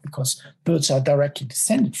DNA, because birds are directly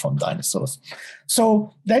descended from dinosaurs.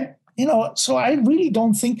 So that, so I really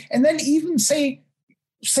don't think, and then even say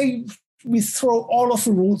we throw all of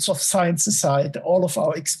the rules of science aside, all of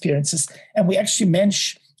our experiences, and we actually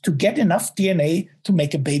manage to get enough DNA to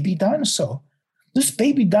make a baby dinosaur. This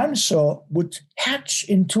baby dinosaur would hatch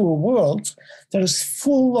into a world that is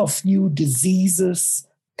full of new diseases,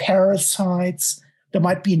 parasites. There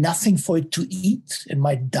might be nothing for it to eat. It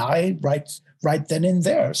might die right then and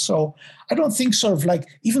there. So I don't think sort of like,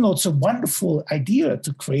 even though it's a wonderful idea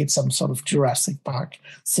to create some sort of Jurassic Park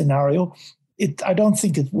scenario, I don't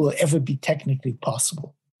think it will ever be technically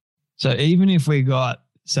possible. So even if we got,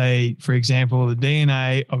 say, for example, the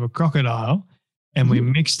DNA of a crocodile, and we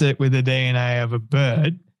mixed it with the DNA of a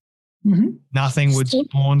bird, nothing would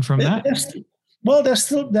spawn from that? Well, there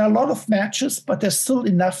are a lot of matches, but there's still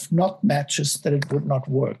enough not matches that it would not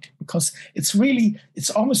work, because it's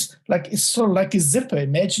almost like, it's sort of like a zipper.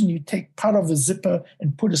 Imagine you take part of a zipper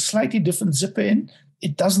and put a slightly different zipper in,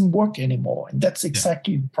 it doesn't work anymore. And that's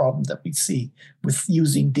exactly the problem that we see with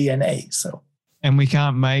using DNA. So, and we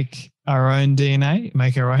can't make our own DNA,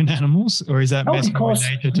 make our own animals, or is that messing with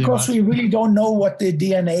nature too much? Because we really don't know what the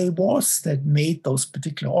DNA was that made those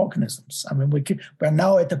particular organisms. I mean, we're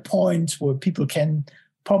now at the point where people can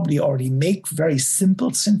probably already make very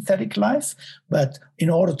simple synthetic life, but in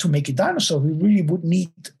order to make a dinosaur, we really would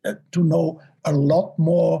need to know a lot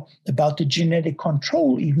more about the genetic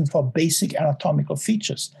control, even for basic anatomical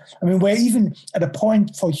features. I mean, we're even at a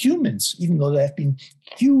point for humans, even though there have been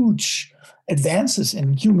huge advances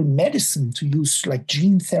in human medicine to use like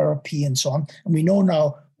gene therapy and so on. And we know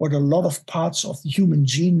now what a lot of parts of the human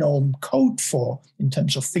genome code for in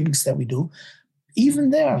terms of things that we do. Even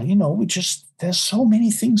there, there's so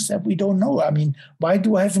many things that we don't know. I mean, why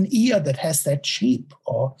do I have an ear that has that shape?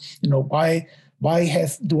 Or,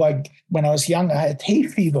 when I was young, I had hay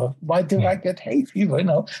fever. Why did I get hay fever,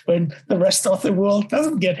 when the rest of the world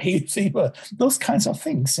doesn't get hay fever? Those kinds of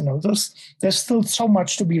things, there's still so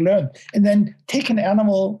much to be learned. And then take an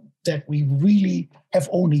animal that we really have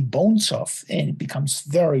only bones of, and it becomes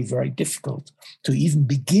very, very difficult to even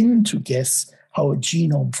begin to guess how a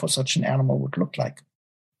genome for such an animal would look like.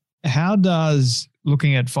 How does,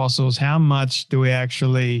 looking at fossils, how much can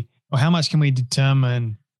we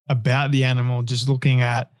determine about the animal just looking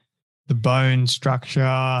at the bone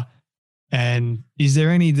structure? And is there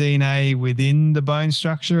any DNA within the bone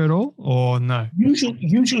structure at all, or no?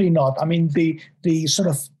 Usually not. I mean, the sort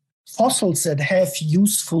of fossils that have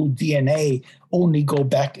useful DNA only go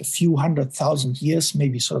back a few 100,000 years,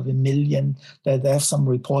 maybe sort of a million. There have some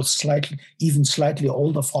reports slightly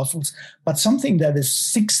older fossils, but something that is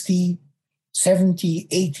 60, 70,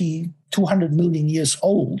 80, 200 million years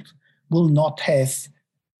old will not have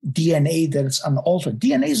DNA that is unaltered.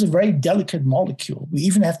 DNA is a very delicate molecule. We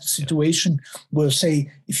even have the situation where, say,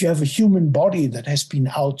 if you have a human body that has been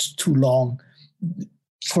out too long,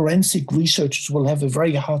 forensic researchers will have a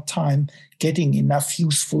very hard time getting enough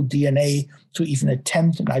useful DNA to even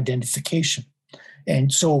attempt an identification.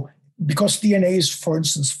 And so because DNA is, for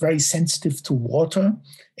instance, very sensitive to water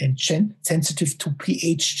and sensitive to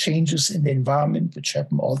pH changes in the environment, which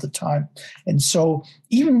happen all the time. And so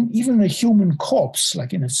even a human corpse,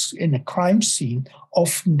 like in a crime scene,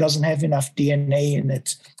 often doesn't have enough DNA in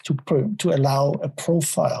it to allow a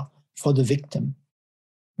profile for the victim.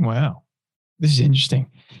 Wow. This is interesting.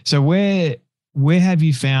 So where have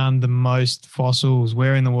you found the most fossils?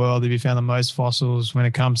 Where in the world have you found the most fossils when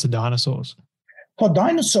it comes to dinosaurs? For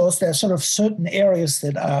dinosaurs, there are sort of certain areas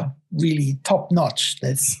that are really top-notch.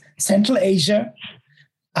 There's Central Asia,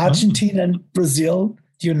 Argentina and Brazil,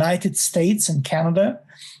 the United States and Canada,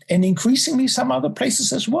 and increasingly some other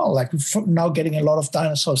places as well. Like we're now getting a lot of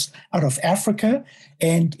dinosaurs out of Africa.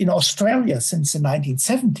 And in Australia, since the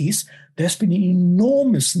 1970s, there's been an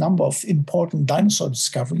enormous number of important dinosaur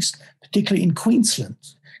discoveries, particularly in Queensland.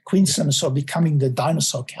 Queensland is sort of becoming the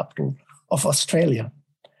dinosaur capital of Australia.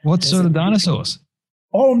 What sort of dinosaurs?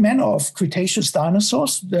 All manner of Cretaceous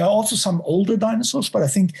dinosaurs. There are also some older dinosaurs, but I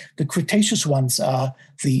think the Cretaceous ones are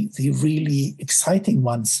the really exciting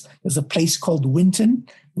ones. There's a place called Winton,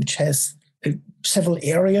 which has several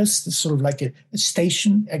areas. There's sort of like a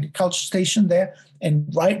station, agriculture station there.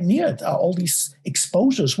 And right near it are all these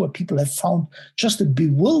exposures where people have found just a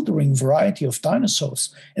bewildering variety of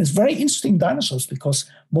dinosaurs. And it's very interesting dinosaurs because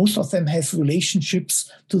most of them have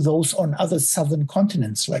relationships to those on other southern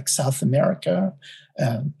continents like South America,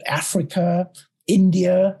 Africa,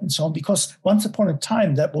 India, and so on, because once upon a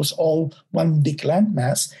time, that was all one big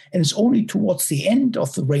landmass. And it's only towards the end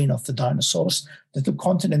of the reign of the dinosaurs that the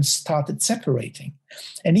continents started separating.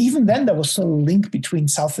 And even then, there was still a link between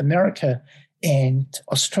South America and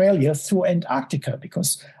Australia through Antarctica,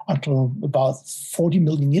 because until about 40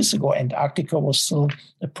 million years ago, Antarctica was still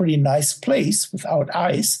a pretty nice place without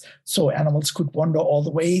ice, so animals could wander all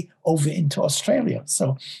the way over into Australia.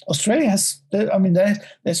 So Australia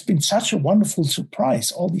there's been such a wonderful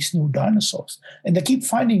surprise, all these new dinosaurs. And they keep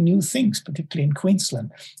finding new things, particularly in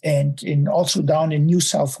Queensland and also down in New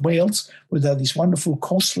South Wales, where there are these wonderful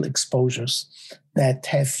coastal exposures that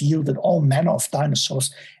have yielded all manner of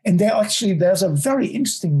dinosaurs. And there's a very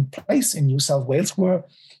interesting place in New South Wales where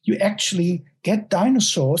you actually get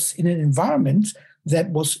dinosaurs in an environment that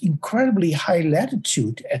was incredibly high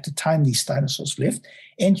latitude at the time these dinosaurs lived.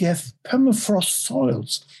 And you have permafrost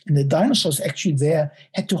soils. And the dinosaurs actually there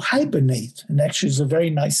had to hibernate. And actually is a very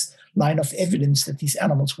nice line of evidence that these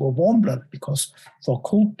animals were warm-blooded, because for a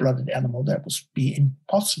cold-blooded animal, that would be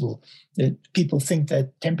impossible. People think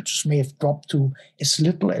that temperatures may have dropped to as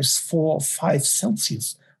little as 4 or 5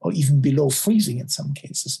 Celsius, or even below freezing in some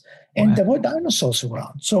cases. And There were dinosaurs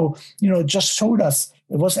around. So, it just showed us,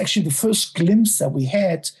 it was actually the first glimpse that we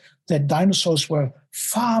had that dinosaurs were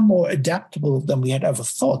far more adaptable than we had ever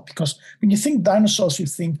thought. Because when you think dinosaurs, you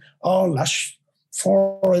think, lush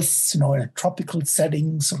forests, in tropical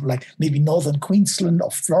settings, sort of like maybe northern Queensland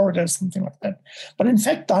or Florida or something like that. But in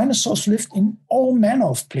fact, dinosaurs lived in all manner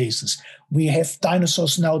of places. We have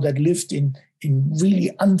dinosaurs now that lived in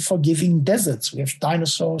really unforgiving deserts. We have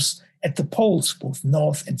dinosaurs at the poles, both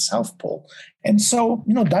North and South Pole. And so,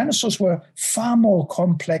 dinosaurs were far more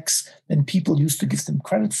complex than people used to give them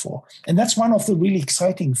credit for. And that's one of the really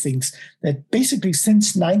exciting things, that basically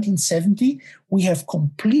since 1970, we have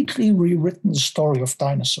completely rewritten the story of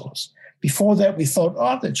dinosaurs. Before that, we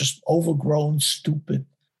thought, they're just overgrown, stupid,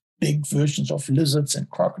 big versions of lizards and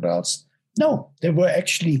crocodiles. No, they were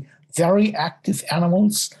actually very active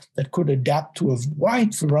animals that could adapt to a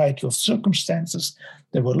wide variety of circumstances.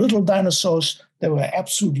 There were little dinosaurs. There were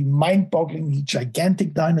absolutely mind-bogglingly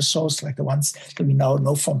gigantic dinosaurs, like the ones that we now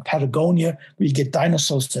know from Patagonia, where you get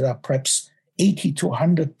dinosaurs that are perhaps 80 to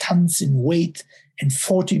 100 tons in weight and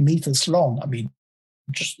 40 meters long. I mean,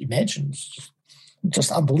 just imagine, it's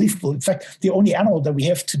just unbelievable. In fact, the only animal that we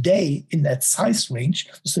have today in that size range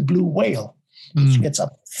is the blue whale, which gets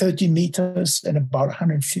up 30 meters and about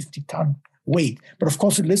 150-ton weight. But of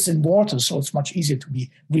course, it lives in water, so it's much easier to be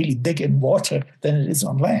really big in water than it is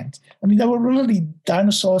on land. I mean, there were really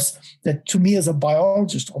dinosaurs that, to me as a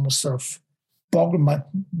biologist, almost sort of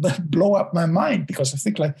blow up my mind, because I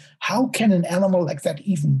think, like, how can an animal like that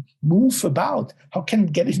even move about? How can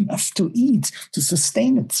it get enough to eat to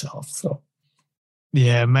sustain itself? So,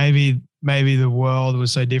 yeah, maybe the world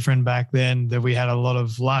was so different back then that we had a lot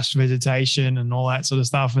of lush vegetation and all that sort of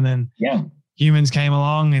stuff. And then humans came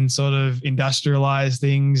along and sort of industrialized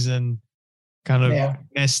things and kind of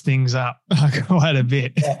messed things up quite a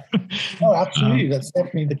bit. Yeah. Oh, absolutely. That's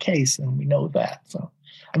definitely the case. And we know that. So,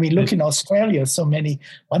 I mean, look in Australia,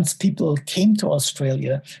 once people came to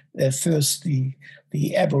Australia, first the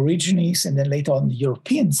the Aborigines and then later on the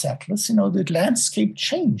European settlers, the landscape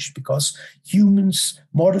changed because humans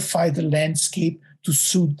modified the landscape to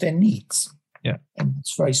suit their needs. Yeah. And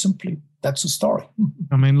it's very simply, that's the story.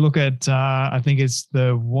 I mean, look at, I think it's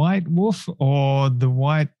the white wolf or the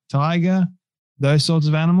white tiger, those sorts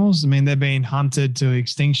of animals. I mean, they're being hunted to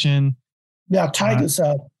extinction. Yeah, tigers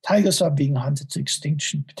are being hunted to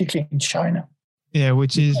extinction, particularly in China. Yeah,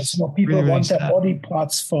 which is people really, want really their body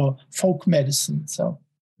parts for folk medicine. So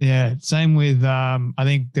yeah, same with I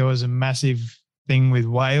think there was a massive thing with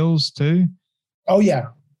whales too. Oh yeah,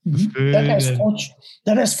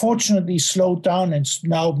 that has fortunately slowed down, and it's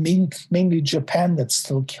now mainly Japan that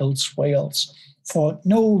still kills whales for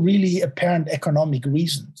no really apparent economic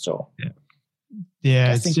reason. So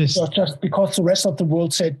yeah, I think just because the rest of the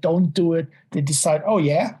world said don't do it, they decide, oh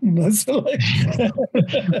yeah, so like,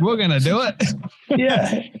 we're gonna do it.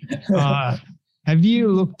 Yeah. Have you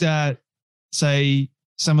looked at, say,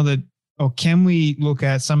 can we look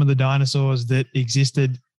at some of the dinosaurs that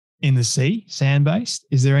existed in the sea, sand-based?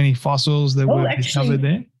 Is there any fossils that were discovered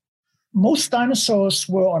there? Most dinosaurs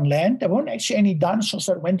were on land. There weren't actually any dinosaurs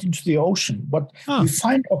that went into the ocean, but we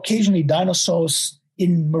find occasionally dinosaurs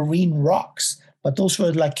in marine rocks. But those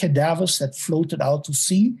were like cadavers that floated out to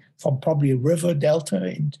sea from probably a river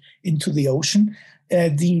delta into the ocean.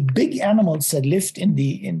 The big animals that lived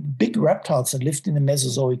big reptiles that lived in the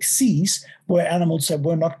Mesozoic seas were animals that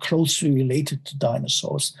were not closely related to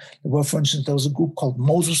dinosaurs. There was a group called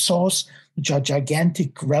mosasaurs, which are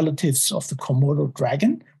gigantic relatives of the Komodo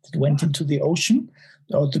dragon that went into the ocean,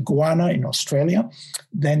 or the goanna in Australia.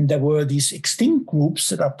 Then there were these extinct groups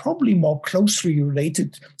that are probably more closely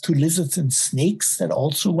related to lizards and snakes that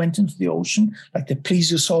also went into the ocean, like the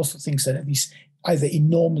plesiosaurs, things that have these either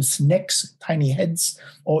enormous necks, tiny heads,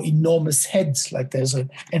 or enormous heads. Like there's an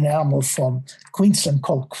animal from Queensland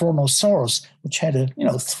called Kronosaurus, which had a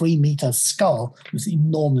 3-meter skull with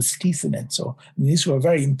enormous teeth in it. So these were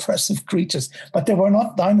very impressive creatures, but they were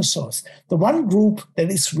not dinosaurs. The one group that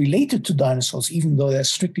is related to dinosaurs, even though they're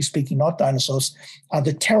strictly speaking not dinosaurs, are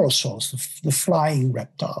the pterosaurs, the flying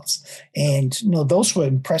reptiles. And those were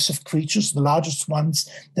impressive creatures. The largest ones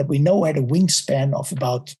that we know had a wingspan of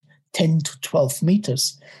about 10 to 12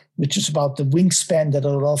 meters, which is about the wingspan that a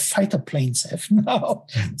lot of fighter planes have now.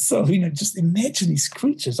 So, just imagine these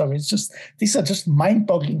creatures. I mean, these are just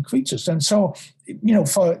mind-boggling creatures. And so,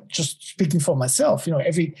 for just speaking for myself,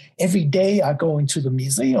 every day I go into the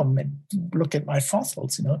museum and look at my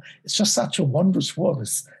fossils, it's just such a wondrous world.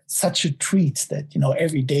 It's such a treat that,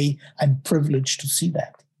 every day I'm privileged to see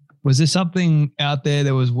that. Was there something out there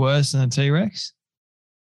that was worse than a T-Rex?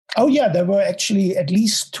 Oh, yeah, there were actually at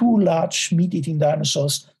least 2 large meat-eating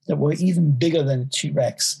dinosaurs that were even bigger than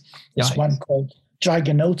T-Rex. There's one called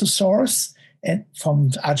Giganotosaurus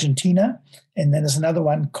from Argentina, and then there's another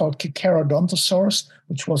one called Carcharodontosaurus,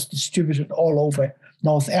 which was distributed all over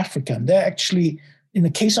North Africa. And they're actually, in the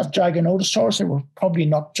case of Giganotosaurus, they were probably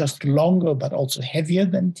not just longer, but also heavier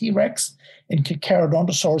than T-Rex. And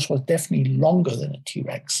Carcharodontosaurus was definitely longer than a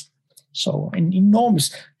T-Rex. So an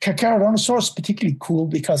enormous. Carcharodontosaurus is particularly cool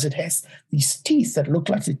because it has these teeth that look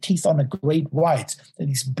like the teeth on a great white. They're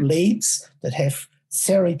these blades that have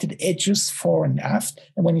serrated edges fore and aft.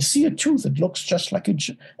 And when you see a tooth, it looks just like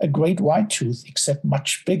a great white tooth, except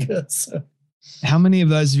much bigger. So. How many of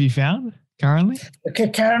those have you found currently? The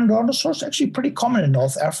Carcharodontosaurus is actually pretty common in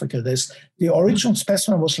North Africa. The original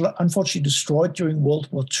specimen was unfortunately destroyed during World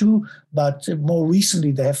War II, but more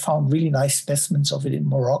recently they have found really nice specimens of it in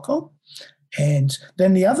Morocco. And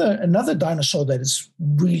then another dinosaur that is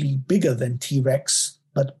really bigger than T-Rex,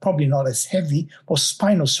 but probably not as heavy, was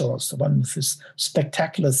Spinosaurus, the one with this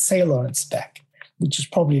spectacular sail on its back, which is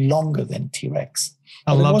probably longer than T-Rex.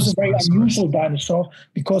 It was a very unusual dinosaur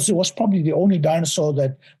because it was probably the only dinosaur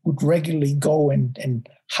that would regularly go and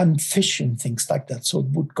hunt fish and things like that. So it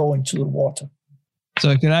would go into the water. So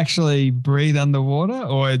it could actually breathe underwater,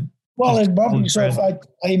 or? Well, it probably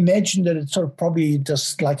I imagine that it's sort of probably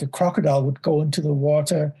just like a crocodile would go into the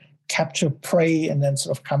water, capture prey, and then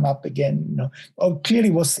sort of come up again. Clearly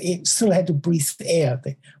it still had to breathe air.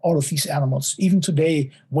 All of these animals, even today,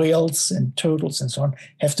 whales and turtles and so on,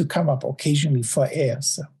 have to come up occasionally for air.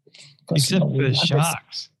 So, except for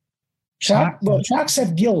sharks. Sharks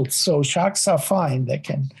have gills, so sharks are fine. They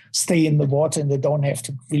can stay in the water and they don't have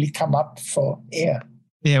to really come up for air.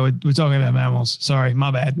 Yeah, we're talking about mammals. Sorry,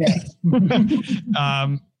 my bad.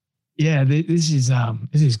 Yeah. This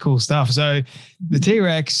is cool stuff. So the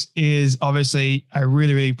T-Rex is obviously a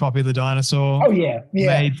really, really popular dinosaur. Oh, yeah.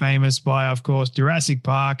 Made famous by, of course, Jurassic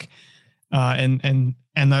Park.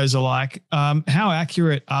 and those alike. How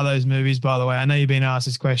accurate are those movies, by the way? I know you've been asked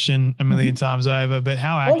this question a million times over, but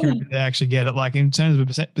how accurate do they actually get it? Like in terms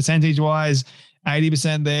of percentage-wise,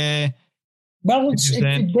 80% there? Well,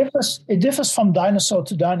 it differs from dinosaur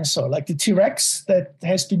to dinosaur. Like the T-Rex that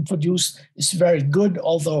has been produced is very good,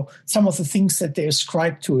 although some of the things that they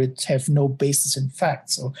ascribe to it have no basis in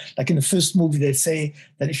fact. So like in the first movie, they say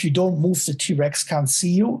that if you don't move, the T-Rex can't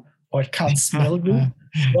see you or it can't smell you.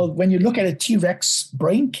 Well, when you look at a T-Rex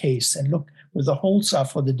brain case and look where the holes are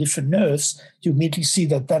for the different nerves, you immediately see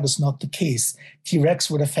that that is not the case.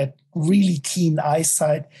 T-Rex would have had really keen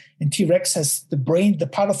eyesight, and T-Rex has the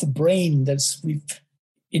part of the brain that's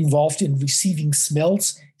involved in receiving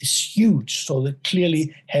smells is huge. So they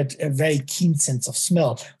clearly had a very keen sense of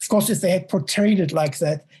smell. Of course, if they had portrayed it like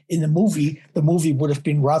that in the movie would have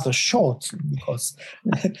been rather short because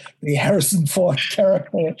the Harrison Ford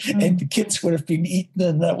character and the kids would have been eaten,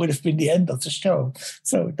 and that would have been the end of the show.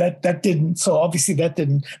 So that didn't. So obviously that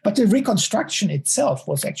didn't. But the reconstruction itself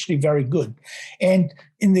was actually very good. And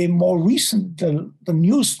in the more recent, the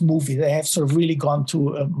newest movie, they have sort of really gone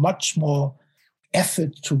to a much more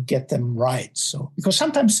effort to get them right. So because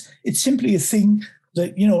sometimes it's simply a thing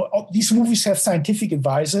that, these movies have scientific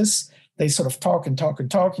advisors. They sort of talk and talk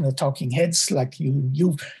and talk, talking heads like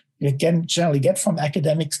you again generally get from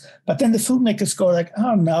academics. But then the filmmakers go like,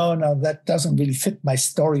 oh, no, that doesn't really fit my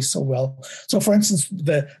story so well. So for instance,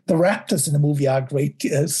 the raptors in the movie are a great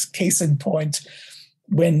case in point.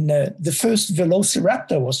 When the first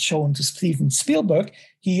Velociraptor was shown to Steven Spielberg,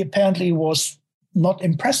 he apparently was not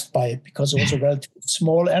impressed by it because it was a relatively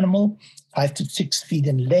small animal, 5 to 6 feet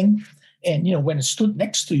in length. And, when it stood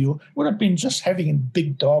next to you, it would have been just having a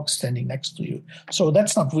big dog standing next to you. So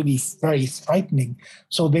that's not really very frightening.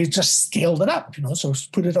 So they just scaled it up, so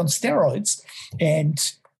put it on steroids. And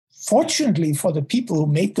fortunately for the people who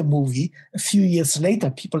made the movie, a few years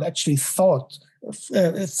later, people actually found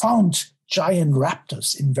giant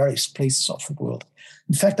raptors in various places of the world.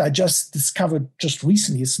 In fact, I just discovered just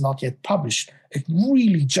recently, it's not yet published, a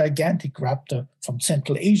really gigantic raptor from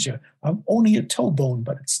Central Asia. Only a toe bone,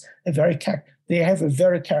 but it's they have a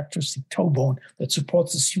very characteristic toe bone that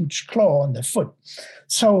supports this huge claw on their foot.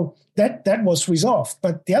 So that was resolved.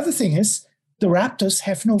 But the other thing is the raptors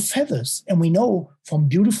have no feathers. And we know from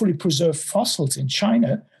beautifully preserved fossils in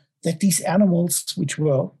China that these animals, which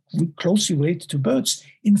were closely related to birds,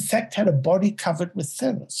 in fact had a body covered with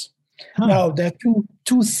feathers. Huh. Now, there are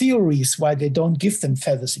two theories why they don't give them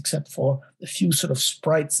feathers, except for a few sort of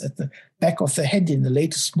sprites at the back of the head in the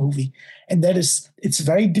latest movie. And that is, it's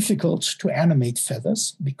very difficult to animate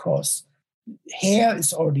feathers because hair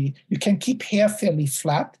is you can keep hair fairly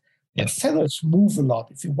flat, but feathers move a lot.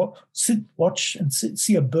 If you watch and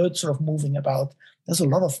see a bird sort of moving about, there's a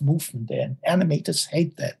lot of movement there. And animators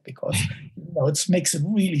hate that because it makes it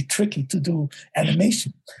really tricky to do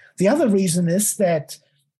animation. The other reason is that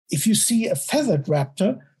if you see a feathered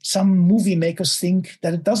raptor, some movie makers think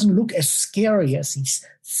that it doesn't look as scary as these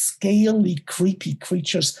scaly, creepy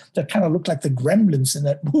creatures that kind of look like the gremlins in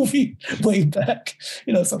that movie way back.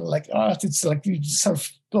 Sort of like, it's like you just sort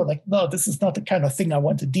of go like, no, this is not the kind of thing I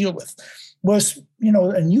want to deal with. Whereas,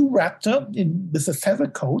 a new raptor with a feather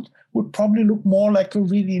coat would probably look more like a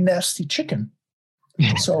really nasty chicken.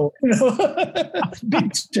 So,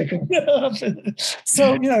 big chicken.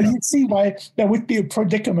 So, you'd see why there would be a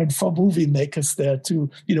predicament for movie makers there to,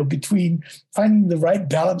 between finding the right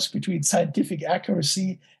balance between scientific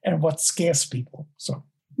accuracy and what scares people. So,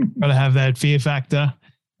 got to have that fear factor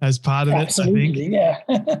as part of Absolutely, it, I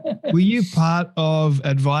think. Yeah. Were you part of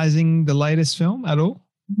advising the latest film at all?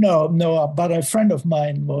 No, but a friend of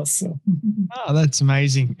mine was. So. Oh, that's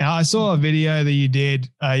amazing. Now, I saw a video that you did.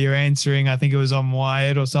 You're answering, I think it was on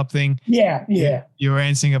Wired or something. Yeah. You were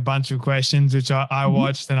answering a bunch of questions, which I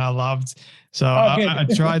watched and I loved. So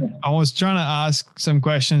I was trying to ask some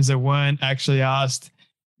questions that weren't actually asked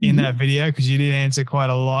in that video because you did answer quite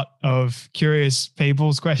a lot of curious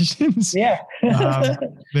people's questions. Yeah.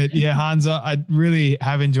 But yeah, Hans, I really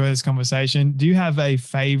have enjoyed this conversation. Do you have a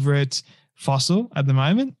favorite fossil at the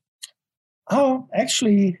moment? Oh,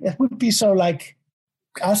 actually, it would be so like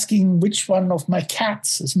asking which one of my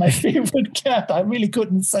cats is my favorite cat. I really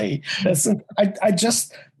couldn't say. I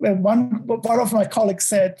just, one of my colleagues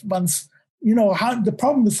said once, how the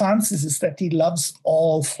problem with Francis is that he loves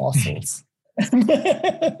all fossils.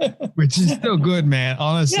 Which is still good, man.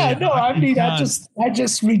 Honestly. Yeah, no, I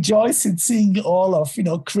just rejoice in seeing all of,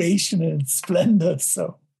 creation and splendor.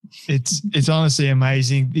 So. It's honestly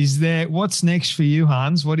amazing. What's next for you,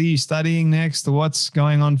 Hans? What are you studying next, or what's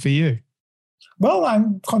going on for you? Well,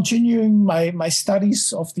 I'm continuing my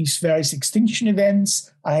studies of these various extinction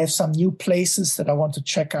events. I have some new places that I want to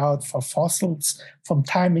check out for fossils from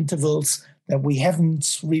time intervals that we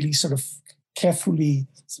haven't really sort of carefully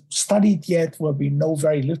studied yet, where we know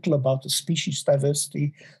very little about the species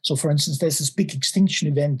diversity. So, for instance, there's this big extinction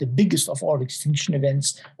event, the biggest of all extinction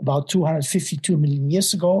events, about 252 million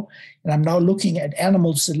years ago. And I'm now looking at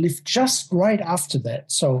animals that lived just right after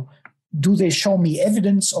that. So do they show me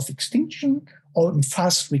evidence of extinction or in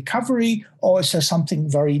fast recovery, or is there something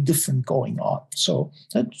very different going on? So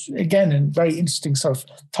that's, again, a very interesting sort of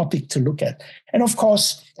topic to look at. And of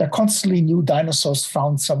course, there are constantly new dinosaurs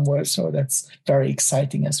found somewhere, so that's very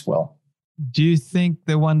exciting as well. Do you think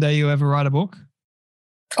that one day you'll ever write a book?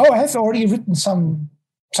 Oh, I have already written some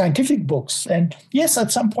scientific books. And yes,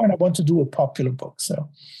 at some point I want to do a popular book. So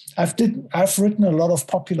I've written a lot of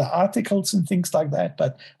popular articles and things like that,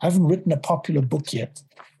 but I haven't written a popular book yet.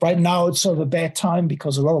 Right now, it's sort of a bad time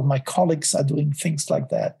because a lot of my colleagues are doing things like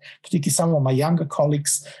that, particularly some of my younger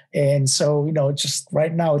colleagues. And so, just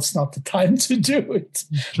right now, it's not the time to do it.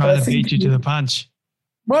 Trying to beat you to the punch.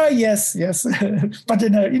 Well, yes. But,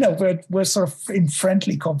 we're sort of in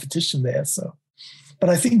friendly competition there. So, but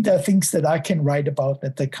I think there are things that I can write about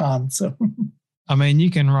that they can't. So, I mean, you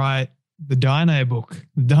can write the Dino book,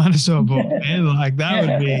 the dinosaur book, man. Like that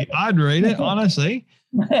would be, I'd read it, honestly.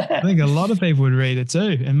 I think a lot of people would read it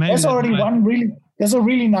too. And maybe there's a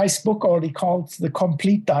really nice book already called The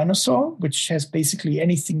Complete Dinosaur, which has basically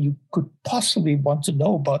anything you could possibly want to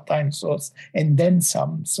know about dinosaurs and then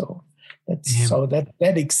some. So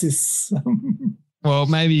that exists. Well,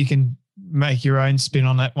 maybe you can make your own spin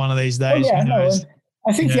on that one of these days.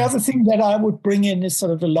 I think the other thing that I would bring in is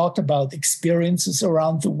sort of a lot about experiences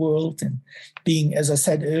around the world and being, as I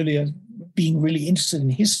said earlier, being really interested in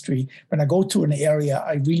history. When I go to an area,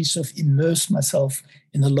 I really sort of immerse myself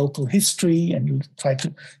in the local history and try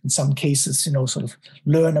to, in some cases, sort of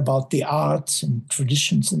learn about the arts and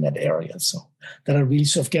traditions in that area. So that I really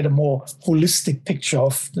sort of get a more holistic picture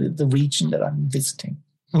of the region that I'm visiting.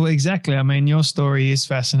 Well, exactly. I mean, your story is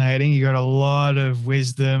fascinating. You got a lot of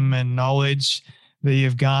wisdom and knowledge that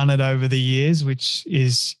you've garnered over the years, which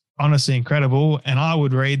is honestly incredible. And I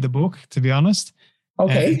would read the book, to be honest.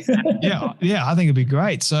 Okay. Yeah, I think it'd be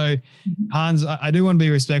great. So, Hans, I do want to be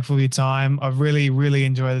respectful of your time. I've really, really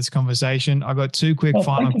enjoyed this conversation. I've got two quick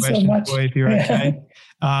final questions for you, if you're okay.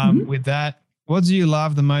 With that, what do you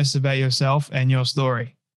love the most about yourself and your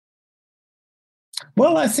story?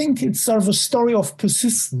 Well, I think it's sort of a story of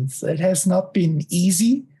persistence. It has not been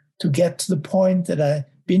easy to get to the point that I've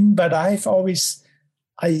been, but I've always,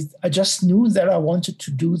 I just knew that I wanted to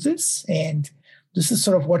do this. And this is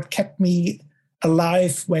sort of what kept me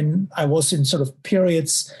alive when I was in sort of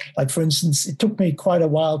periods, like, for instance, it took me quite a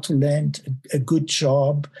while to land a good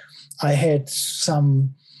job. I had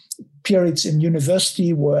some periods in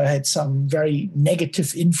university where I had some very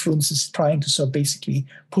negative influences trying to sort of basically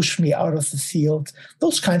push me out of the field,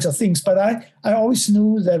 those kinds of things. But I always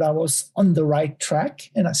knew that I was on the right track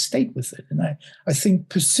and I stayed with it. And I think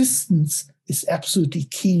persistence is absolutely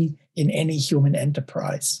key in any human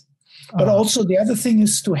enterprise. But also the other thing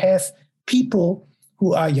is to have people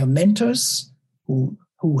who are your mentors, who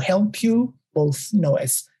help you both,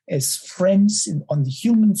 as friends on the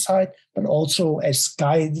human side, but also as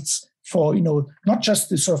guides for, not just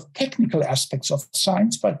the sort of technical aspects of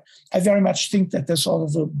science, but I very much think that there's sort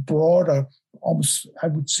of a broader, almost, I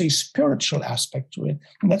would say, spiritual aspect to it.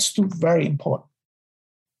 And that's very important.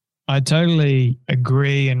 I totally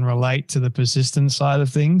agree and relate to the persistent side of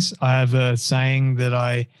things. I have a saying that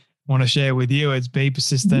I want to share with you. It's be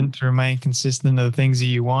persistent to remain consistent to the things that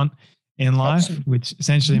you want in life. Absolutely. Which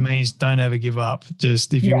essentially means don't ever give up.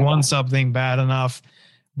 Just if you want something bad enough,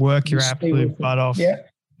 work your absolute butt off. Yeah.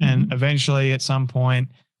 And eventually at some point,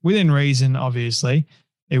 within reason, obviously,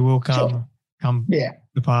 it will come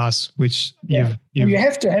to pass, which you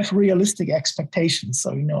have to have realistic expectations.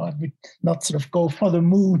 So, I would not sort of go for the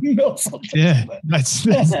moon or something. Yeah, that's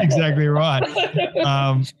exactly right.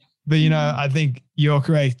 But, I think your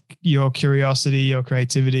curiosity, your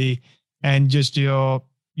creativity, and just your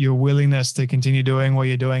willingness to continue doing what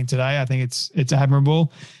you're doing today, I think it's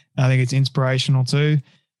admirable. I think it's inspirational too.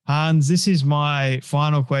 Hans, this is my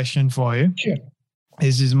final question for you. Sure.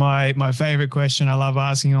 This is my favorite question. I love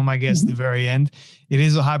asking all my guests at the very end. It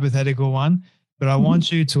is a hypothetical one, but I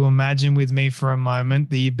want you to imagine with me for a moment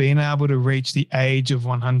that you've been able to reach the age of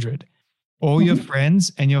 100. All your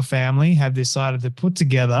friends and your family have decided to put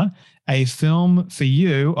together a film for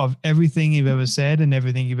you of everything you've ever said and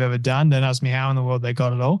everything you've ever done. Don't ask me how in the world they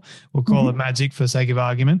got it all. We'll call it magic for sake of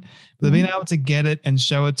argument. But they've been able to get it and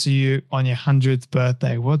show it to you on your 100th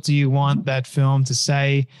birthday. What do you want that film to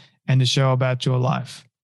say and to show about your life?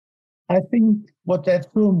 I think what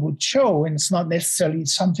that film would show, and it's not necessarily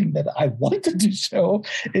something that I wanted to show,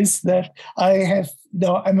 is that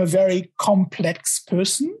I'm a very complex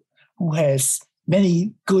person who has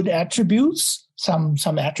many good attributes, some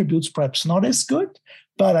attributes perhaps not as good.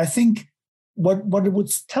 But I think what it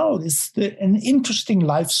would tell is an interesting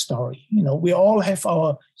life story. We all have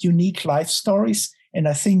our unique life stories. And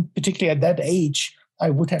I think particularly at that age, I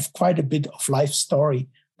would have quite a bit of life story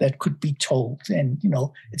that could be told. And,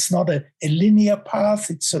 it's not a linear path.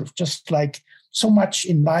 It's sort of just like so much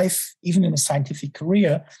in life, even in a scientific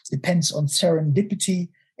career, depends on serendipity.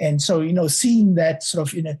 And so, seeing that sort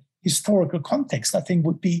of in a historical context, I think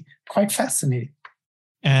would be quite fascinating.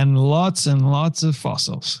 And lots of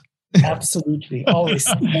fossils. Absolutely, always.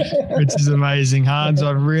 Which is amazing. Hans,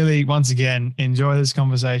 I really, once again, enjoy this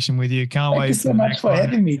conversation with you. Can't wait. Thank you so much for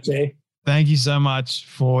having me, Jay. Thank you so much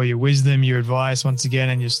for your wisdom, your advice once again,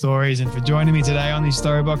 and your stories, and for joining me today on the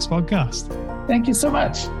Storybox podcast. Thank you so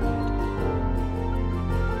much.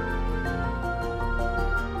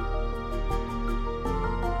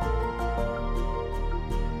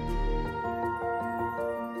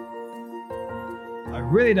 I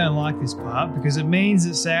really don't like this part because it means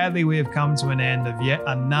that sadly we have come to an end of yet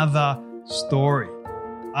another story.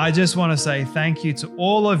 I just want to say thank you to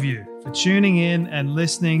all of you for tuning in and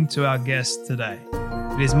listening to our guest today.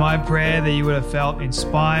 It is my prayer that you would have felt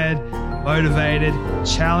inspired, motivated,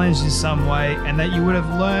 challenged in some way, and that you would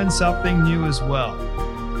have learned something new as well.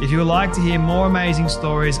 If you would like to hear more amazing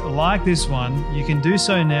stories like this one, you can do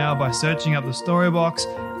so now by searching up the Storybox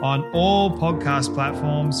on all podcast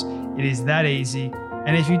platforms. It is that easy.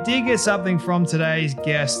 And if you did get something from today's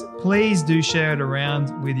guest, please do share it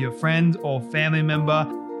around with your friend or family member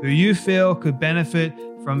who you feel could benefit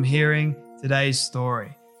from hearing today's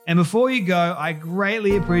story. And before you go, I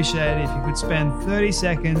greatly appreciate it if you could spend 30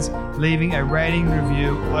 seconds leaving a rating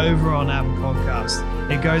review over on Apple Podcasts.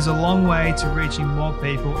 It goes a long way to reaching more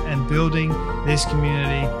people and building this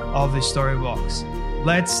community of the Storybox.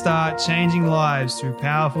 Let's start changing lives through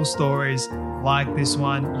powerful stories like this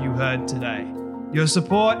one you heard today. Your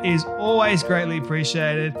support is always greatly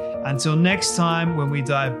appreciated. Until next time, when we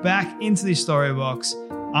dive back into the Storybox,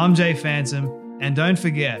 I'm Jay Phantom, and don't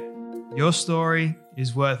forget, your story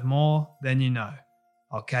is worth more than you know.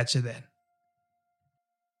 I'll catch you then.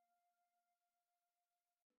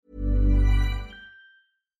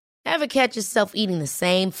 Ever catch yourself eating the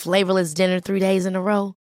same flavorless dinner 3 days in a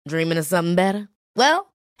row? Dreaming of something better?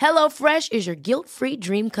 Well, HelloFresh is your guilt-free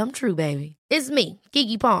dream come true, baby. It's me,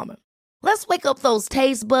 Keke Palmer. Let's wake up those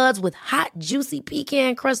taste buds with hot, juicy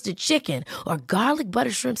pecan-crusted chicken or garlic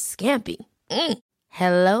butter shrimp scampi.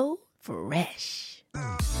 Hello Fresh.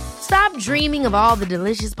 Stop dreaming of all the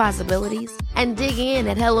delicious possibilities and dig in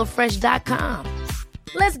at HelloFresh.com.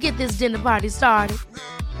 Let's get this dinner party started.